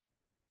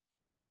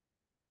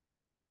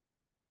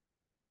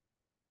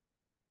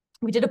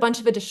 We did a bunch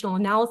of additional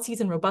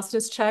analyses and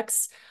robustness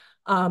checks.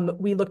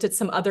 We looked at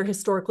some other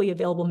historically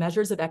available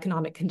measures of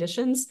economic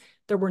conditions.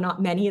 There were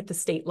not many at the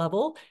state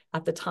level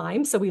at the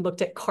time. So we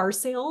looked at car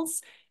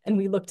sales and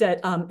we looked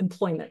at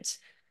employment.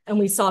 And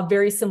we saw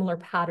very similar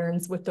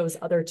patterns with those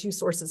other two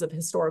sources of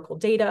historical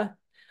data.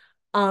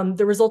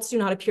 The results do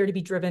not appear to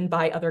be driven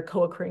by other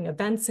co-occurring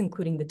events,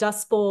 including the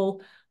Dust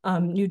Bowl,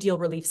 New Deal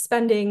relief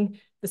spending,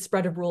 the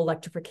spread of rural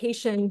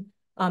electrification,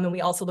 and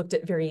we also looked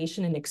at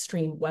variation in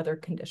extreme weather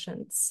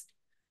conditions.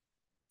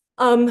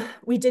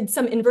 We did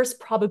some inverse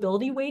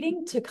probability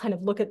weighting to kind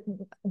of look at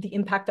the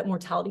impact that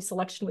mortality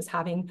selection was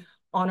having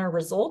on our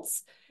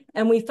results.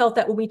 And we felt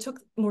that when we took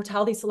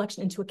mortality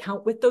selection into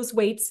account with those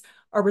weights,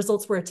 our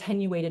results were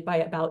attenuated by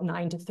about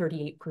 9 to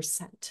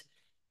 38%.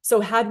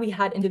 So had we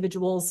had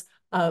individuals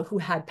who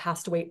had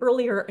passed away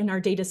earlier in our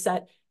data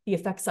set, the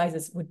effect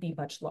sizes would be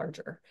much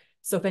larger.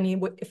 So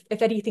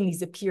if anything,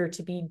 these appear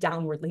to be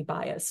downwardly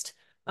biased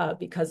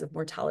because of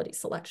mortality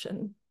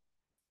selection.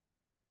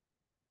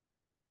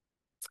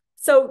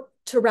 So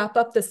to wrap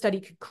up the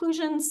study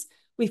conclusions,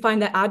 we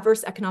find that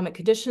adverse economic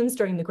conditions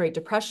during the Great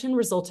Depression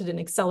resulted in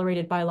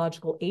accelerated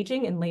biological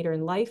aging and later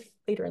in life.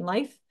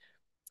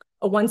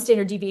 A 1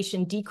 standard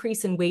deviation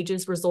decrease in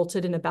wages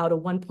resulted in about a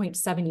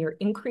 1.7-year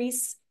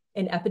increase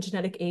in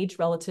epigenetic age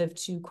relative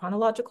to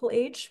chronological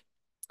age.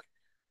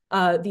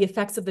 The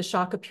effects of the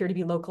shock appear to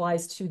be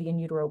localized to the in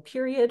utero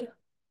period.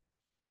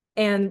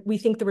 And we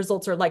think the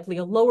results are likely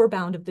a lower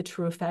bound of the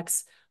true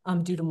effects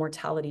due to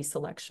mortality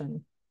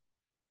selection.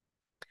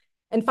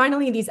 And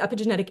finally, these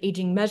epigenetic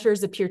aging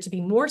measures appear to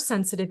be more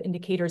sensitive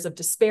indicators of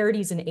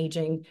disparities in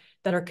aging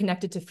that are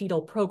connected to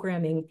fetal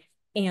programming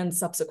and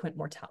subsequent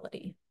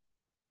mortality.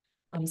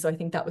 So I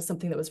think that was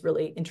something that was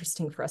really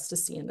interesting for us to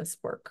see in this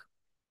work.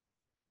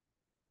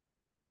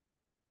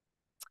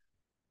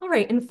 All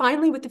right, and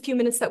finally, with the few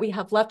minutes that we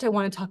have left, I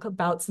want to talk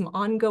about some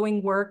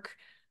ongoing work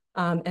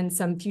and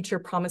some future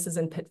promises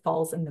and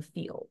pitfalls in the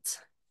field.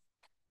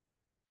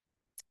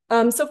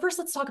 So first,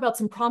 let's talk about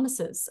some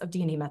promises of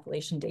DNA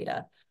methylation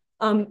data.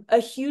 A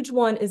huge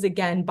one is,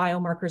 again,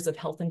 biomarkers of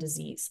health and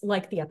disease,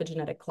 like the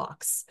epigenetic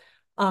clocks.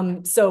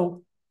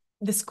 So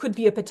this could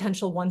be a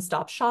potential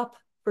one-stop shop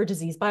for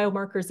disease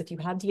biomarkers if you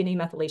have DNA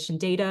methylation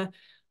data.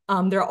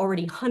 There are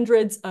already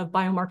hundreds of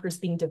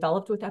biomarkers being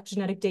developed with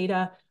epigenetic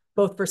data,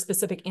 both for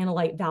specific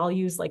analyte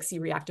values like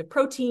C-reactive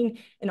protein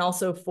and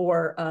also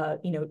for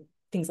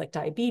things like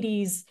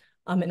diabetes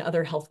and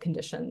other health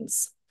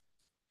conditions.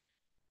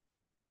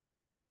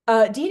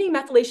 DNA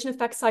methylation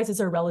effect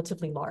sizes are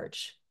relatively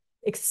large,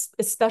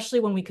 especially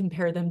when we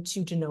compare them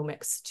to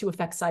genomics, to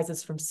effect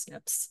sizes from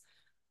SNPs.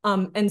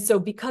 And so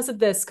because of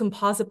this,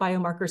 composite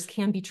biomarkers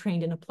can be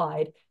trained and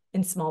applied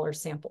in smaller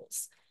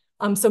samples.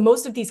 So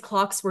most of these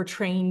clocks were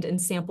trained in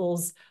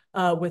samples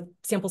with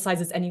sample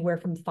sizes anywhere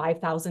from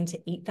 5,000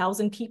 to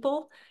 8,000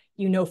 people.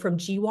 From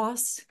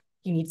GWAS,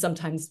 you need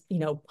sometimes,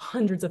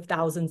 hundreds of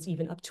thousands,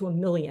 even up to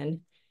 1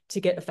 million to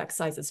get effect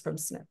sizes from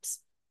SNPs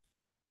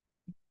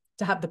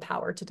to have the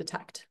power to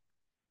detect.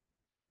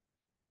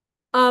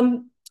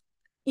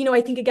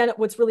 I think, again,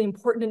 what's really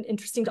important and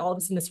interesting to all of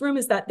us in this room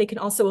is that they can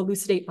also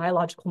elucidate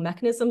biological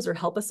mechanisms or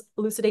help us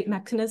elucidate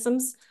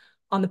mechanisms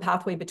on the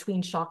pathway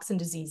between shocks and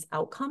disease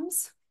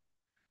outcomes.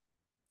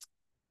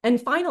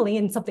 And finally,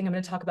 and something I'm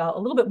going to talk about a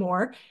little bit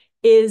more,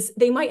 is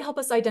they might help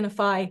us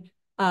identify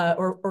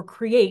or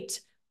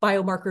create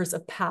biomarkers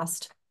of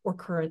past or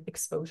current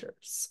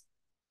exposures.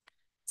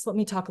 So let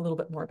me talk a little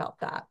bit more about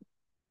that.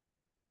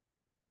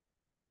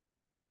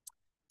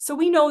 So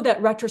we know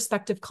that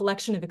retrospective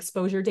collection of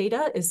exposure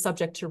data is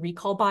subject to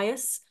recall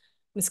bias,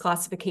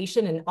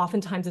 misclassification, and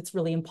oftentimes it's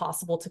really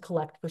impossible to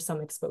collect for some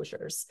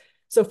exposures.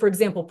 So for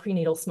example,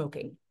 prenatal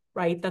smoking,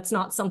 right? That's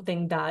not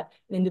something that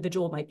an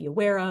individual might be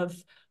aware of.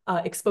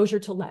 Exposure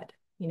to lead,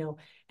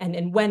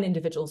 and when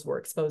individuals were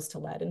exposed to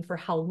lead and for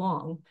how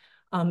long.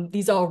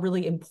 These are all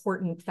really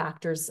important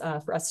factors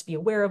for us to be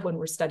aware of when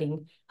we're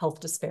studying health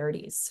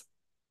disparities.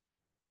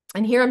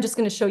 And here I'm just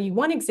going to show you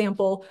one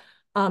example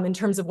in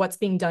terms of what's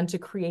being done to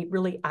create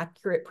really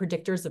accurate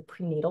predictors of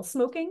prenatal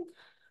smoking.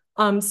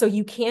 So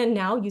you can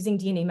now, using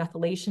DNA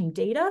methylation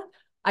data,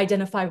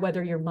 identify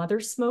whether your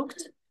mother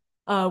smoked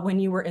when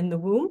you were in the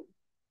womb.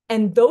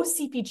 And those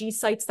CPG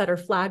sites that are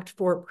flagged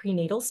for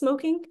prenatal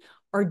smoking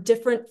are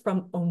different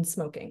from own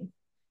smoking.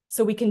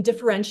 So we can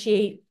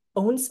differentiate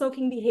own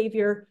smoking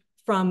behavior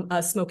from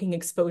smoking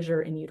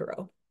exposure in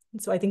utero.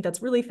 And so I think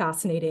that's really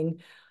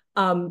fascinating.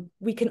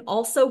 We can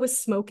also, with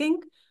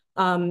smoking,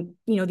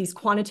 these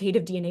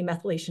quantitative DNA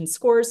methylation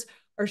scores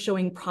are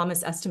showing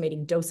promise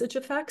estimating dosage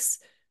effects,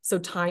 so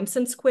time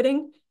since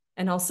quitting,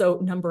 and also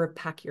number of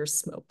pack years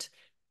smoked.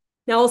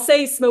 Now, I'll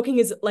say smoking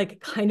is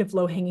like kind of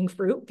low-hanging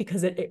fruit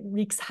because it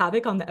wreaks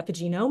havoc on the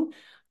epigenome.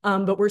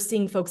 But we're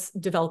seeing folks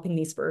developing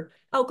these for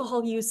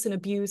alcohol use and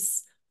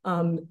abuse,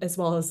 as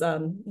well as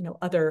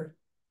other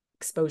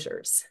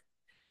exposures.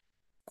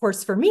 Of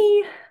course, for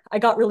me, I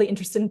got really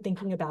interested in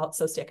thinking about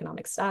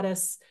socioeconomic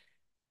status.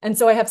 And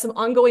so I have some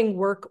ongoing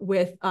work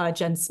with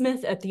Jen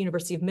Smith at the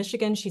University of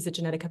Michigan. She's a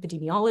genetic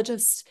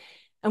epidemiologist.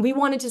 And we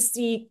wanted to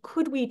see,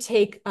 could we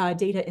take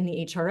data in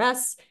the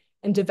HRS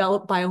and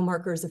develop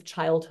biomarkers of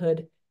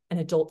childhood and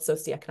adult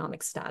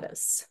socioeconomic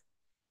status?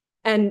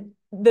 And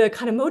the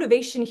kind of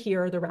motivation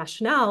here, the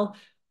rationale,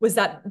 was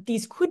that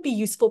these could be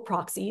useful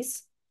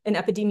proxies in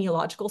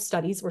epidemiological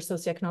studies where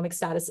socioeconomic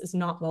status is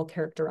not well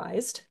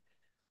characterized.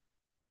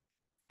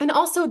 And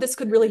also, this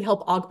could really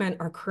help augment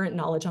our current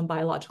knowledge on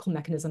biological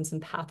mechanisms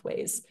and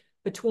pathways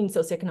between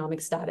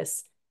socioeconomic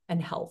status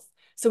and health.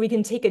 So we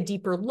can take a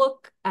deeper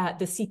look at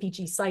the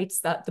CPG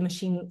sites that the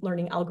machine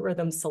learning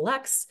algorithm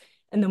selects,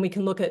 and then we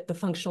can look at the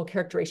functional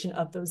characterization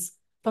of those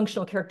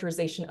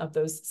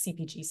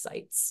CPG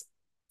sites.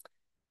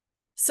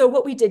 So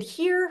what we did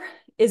here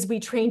is we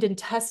trained and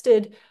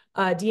tested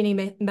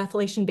DNA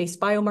methylation-based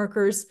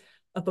biomarkers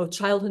of both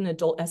childhood and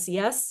adult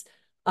SES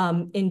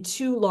in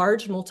 2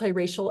 large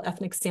multiracial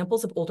ethnic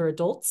samples of older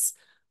adults.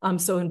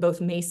 So in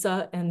both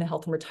MESA and the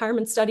Health and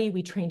Retirement Study,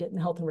 we trained it in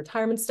the Health and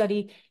Retirement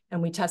Study,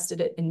 and we tested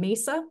it in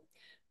MESA.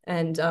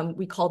 And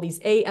we call these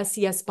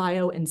ASES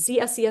Bio and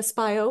CSES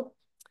Bio.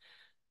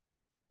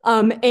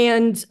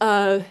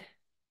 I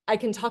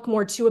can talk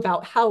more too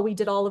about how we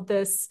did all of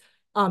this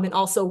and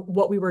also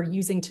what we were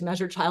using to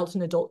measure child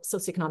and adult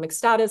socioeconomic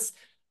status.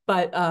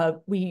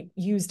 But we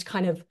used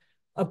kind of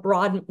a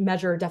broad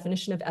measure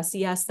definition of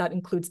SES that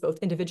includes both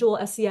individual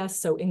SES,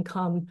 so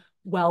income,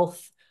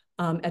 wealth,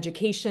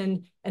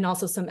 education, and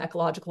also some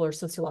ecological or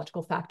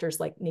sociological factors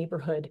like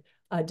neighborhood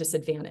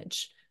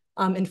disadvantage.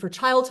 And for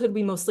childhood,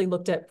 we mostly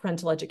looked at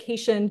parental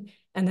education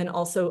and then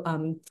also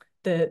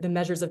the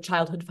measures of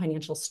childhood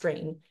financial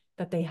strain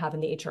that they have in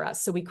the HRS.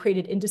 So we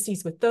created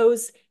indices with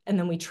those, and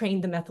then we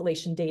trained the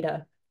methylation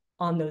data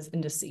on those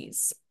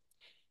indices.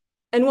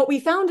 And what we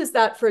found is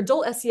that for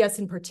adult SES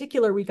in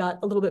particular, we got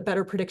a little bit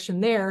better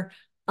prediction there.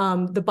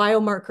 The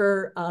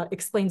biomarker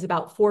explains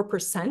about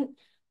 4%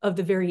 of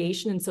the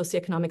variation in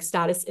socioeconomic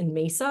status in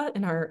MESA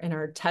in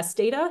our test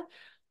data,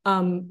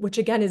 which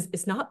again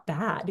is not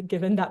bad,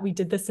 given that we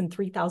did this in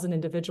 3,000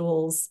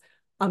 individuals,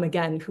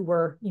 again, who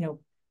were,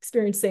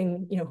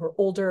 experiencing, who are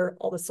older,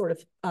 all this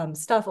sort of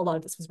stuff. A lot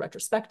of this was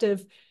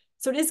retrospective.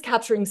 So it is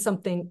capturing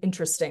something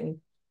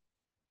interesting.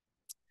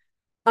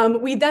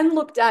 We then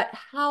looked at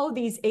how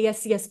these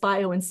ASCS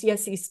bio and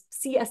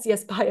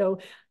CSCS bio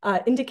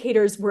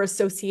indicators were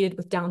associated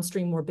with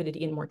downstream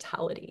morbidity and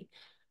mortality.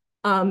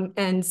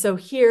 And so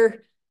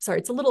here, sorry,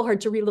 it's a little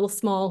hard to read, a little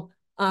small.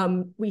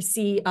 We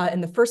see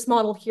in the first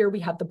model here, we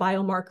have the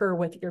biomarker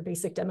with your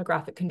basic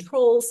demographic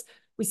controls.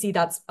 We see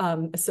that's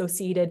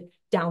associated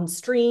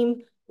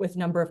downstream with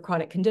number of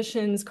chronic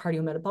conditions,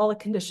 cardiometabolic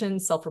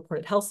conditions,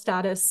 self-reported health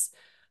status.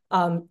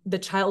 The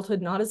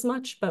childhood, not as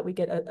much, but we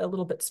get a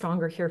little bit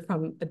stronger here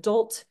from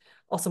adult.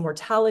 Also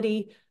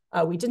mortality.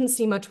 We didn't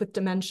see much with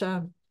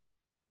dementia.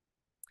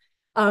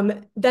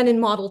 Then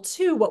in model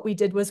 2, what we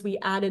did was we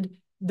added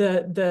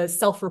the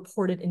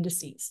self-reported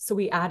indices. So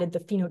we added the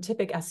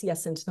phenotypic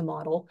SES into the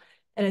model.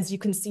 And as you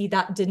can see,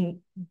 that didn't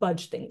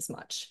budge things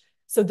much.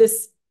 So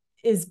this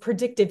is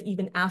predictive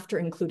even after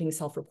including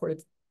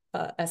self-reported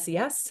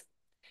SES.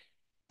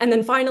 And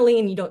then finally,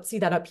 and you don't see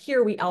that up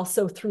here, we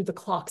also threw the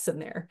clocks in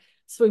there.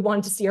 So we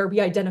wanted to see, are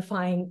we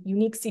identifying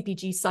unique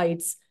CPG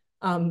sites,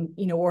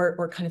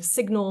 or kind of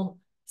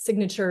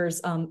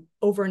signatures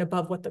over and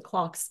above what the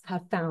clocks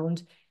have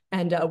found.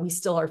 And we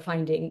still are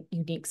finding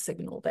unique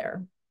signal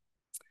there.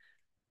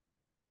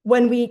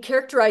 When we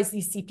characterize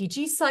these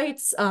CPG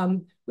sites,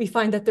 we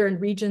find that they're in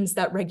regions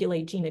that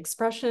regulate gene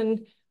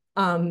expression.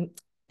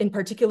 In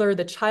particular,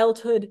 the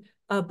childhood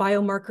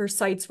biomarker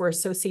sites were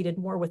associated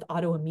more with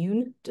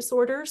autoimmune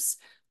disorders,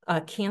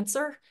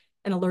 cancer,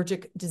 and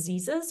allergic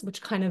diseases,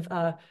 which kind of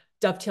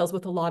dovetails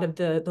with a lot of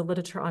the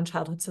literature on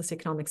childhood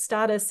socioeconomic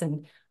status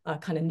and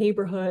kind of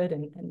neighborhood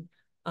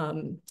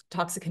and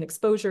toxicant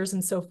exposures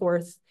and so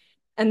forth.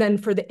 And then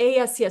for the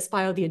ASCS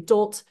bio, the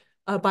adult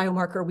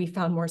biomarker, we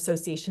found more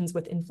associations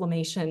with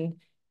inflammation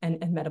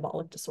and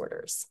metabolic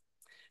disorders.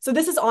 So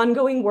this is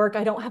ongoing work.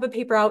 I don't have a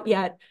paper out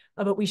yet,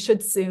 but we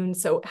should soon.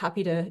 So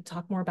happy to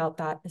talk more about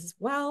that as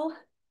well.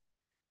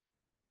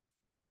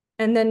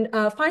 And then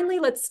finally,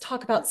 let's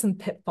talk about some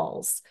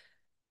pitfalls.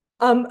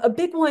 A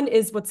big one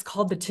is what's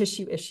called the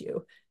tissue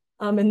issue.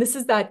 And this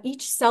is that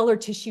each cell or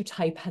tissue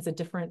type has a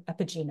different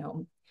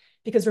epigenome.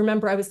 Because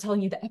remember, I was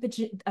telling you that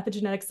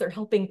epigenetics, they're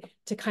helping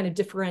to kind of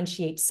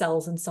differentiate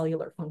cells and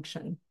cellular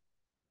function.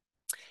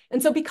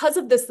 And so because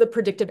of this, the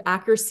predictive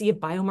accuracy of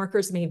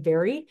biomarkers may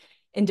vary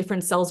in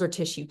different cells or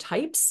tissue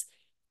types.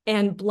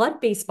 And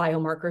blood-based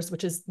biomarkers,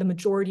 which is the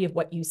majority of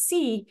what you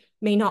see,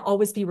 may not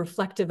always be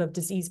reflective of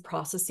disease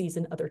processes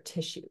in other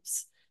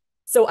tissues.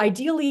 So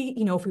ideally,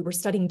 if we were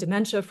studying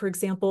dementia, for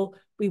example,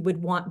 we would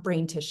want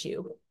brain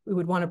tissue. We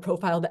would want to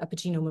profile the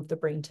epigenome of the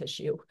brain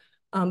tissue.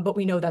 But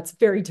we know that's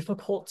very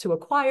difficult to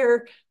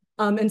acquire.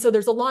 And so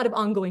there's a lot of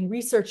ongoing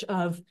research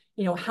of,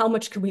 how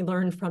much can we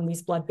learn from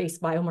these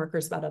blood-based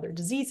biomarkers about other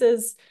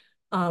diseases?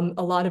 A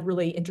lot of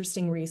really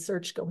interesting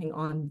research going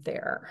on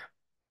there.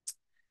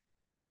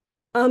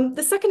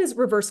 The second is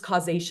reverse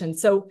causation.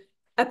 So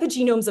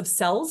epigenomes of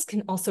cells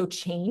can also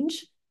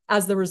change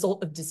as the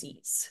result of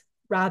disease,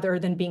 rather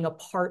than being a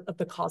part of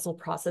the causal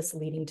process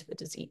leading to the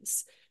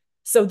disease.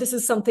 So this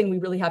is something we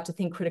really have to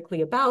think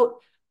critically about,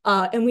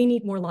 and we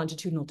need more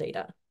longitudinal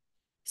data.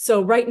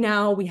 So right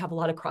now we have a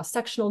lot of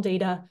cross-sectional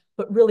data,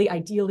 but really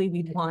ideally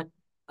we'd want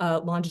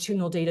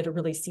longitudinal data to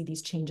really see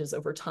these changes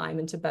over time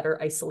and to better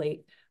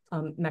isolate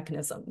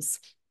mechanisms.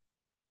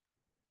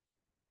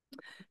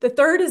 The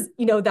third is,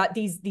 that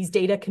these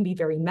data can be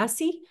very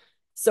messy.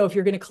 So if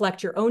you're going to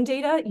collect your own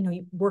data,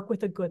 you work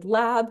with a good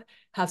lab,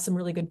 have some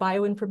really good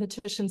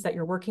bioinformaticians that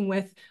you're working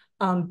with,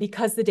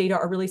 because the data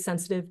are really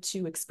sensitive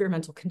to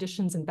experimental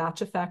conditions and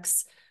batch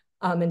effects.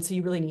 And so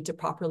you really need to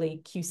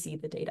properly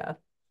QC the data.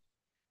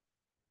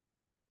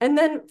 And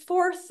then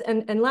fourth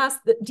and last,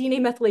 the DNA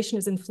methylation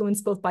is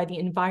influenced both by the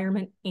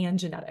environment and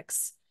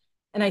genetics.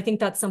 And I think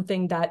that's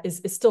something that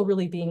is still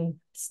really being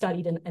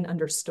studied and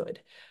understood.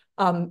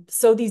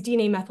 So these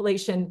DNA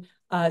methylation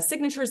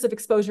signatures of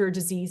exposure or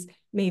disease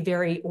may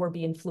vary or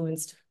be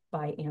influenced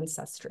by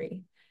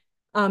ancestry.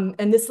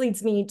 And this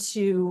leads me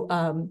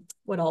to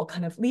what I'll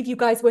kind of leave you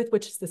guys with,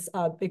 which is this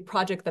big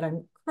project that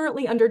I'm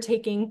currently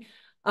undertaking,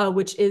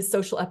 which is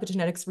social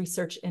epigenetics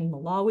research in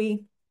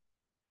Malawi.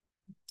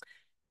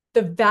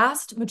 The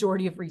vast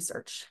majority of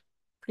research,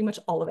 pretty much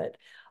all of it,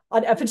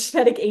 on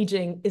epigenetic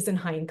aging is in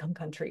high-income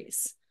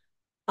countries.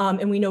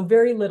 And we know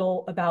very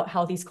little about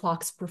how these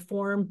clocks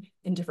perform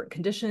in different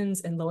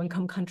conditions in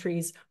low-income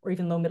countries or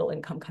even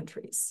low-middle-income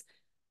countries.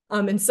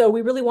 And so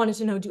we really wanted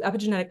to know, do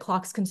epigenetic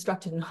clocks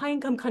constructed in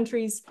high-income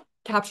countries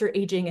capture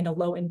aging in a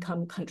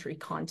low-income country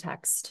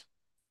context?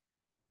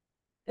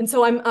 And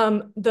so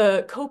I'm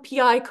the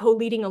co-PI,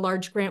 co-leading a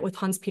large grant with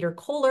Hans-Peter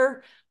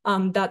Kohler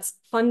that's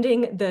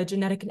funding the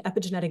genetic and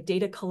epigenetic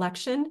data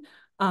collection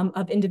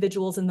of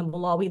individuals in the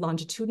Malawi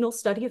longitudinal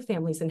study of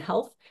families and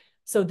health.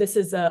 So this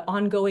is an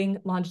ongoing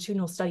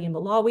longitudinal study in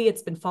Malawi.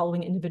 It's been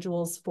following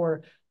individuals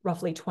for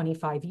roughly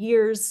 25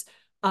 years.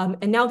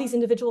 And now these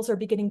individuals are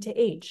beginning to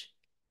age.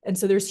 And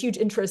so there's huge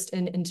interest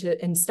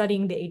in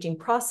studying the aging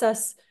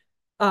process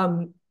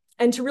and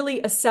to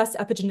really assess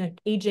epigenetic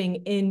aging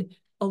in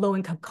a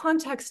low-income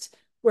context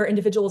where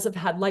individuals have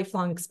had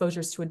lifelong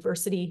exposures to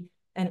adversity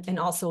and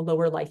also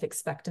lower life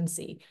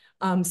expectancy.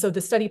 So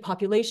the study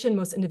population,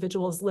 most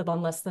individuals live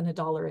on less than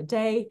 $1 a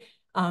day,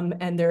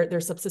 and they're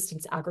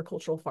subsistence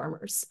agricultural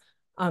farmers.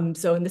 And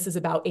this is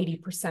about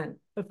 80%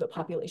 of the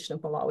population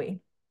of Malawi.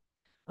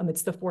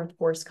 It's the fourth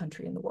poorest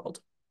country in the world.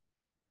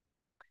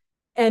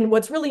 And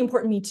what's really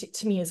important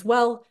to me as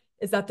well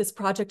is that this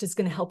project is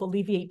going to help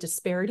alleviate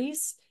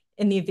disparities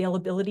in the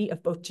availability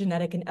of both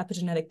genetic and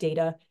epigenetic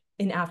data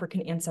in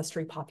African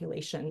ancestry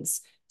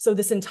populations. So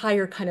this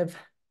entire kind of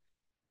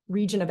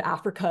region of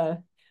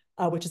Africa,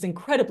 which is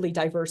incredibly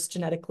diverse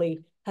genetically,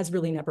 has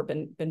really never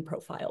been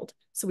profiled.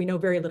 So we know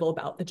very little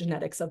about the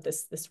genetics of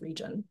this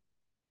region.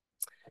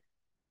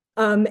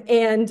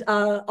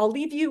 I'll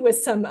leave you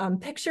with some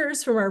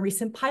pictures from our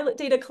recent pilot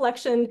data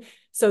collection.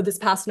 So this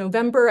past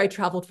November, I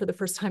traveled for the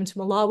first time to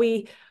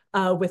Malawi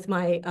with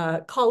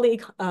my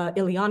colleague,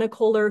 Ileana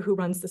Kohler, who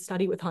runs the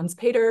study with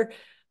Hans-Peter.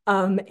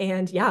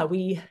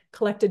 We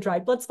collected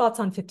dried blood spots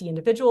on 50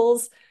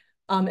 individuals,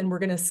 and we're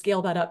going to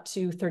scale that up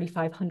to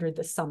 3,500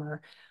 this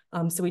summer.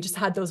 So we just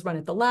had those run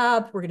at the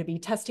lab. We're going to be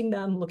testing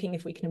them, looking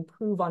if we can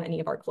improve on any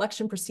of our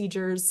collection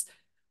procedures.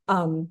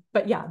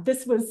 But yeah,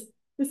 this was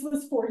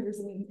 4 years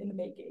in the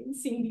making.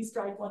 Seeing these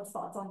dried blood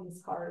spots on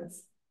these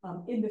cards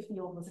in the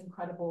field was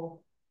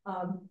incredible.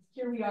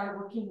 Here we are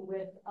working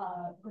with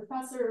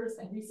professors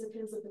and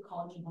researchers at the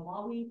College of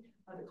Malawi,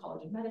 the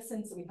College of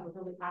Medicine. So we have a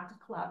really active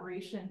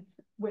collaboration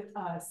with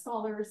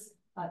scholars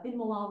in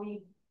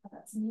Malawi.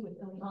 That's me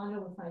with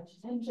Ileana, with my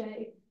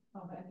Chitenje,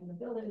 and in the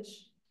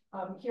village.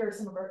 Here are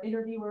some of our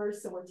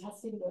interviewers. So we're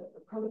testing the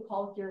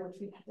protocol here, which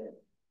we have to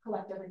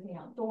collect everything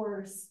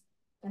outdoors.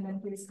 And then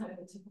here's kind of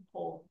a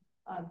typical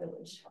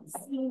village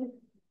scene.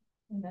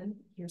 And then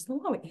here's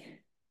Malawi.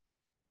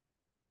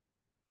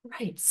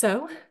 Right,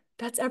 so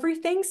that's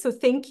everything. So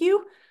thank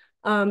you.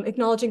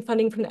 Acknowledging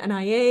funding from the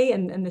NIA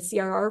and the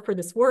CRR for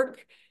this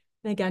work.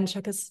 And again,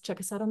 check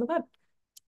us out on the web.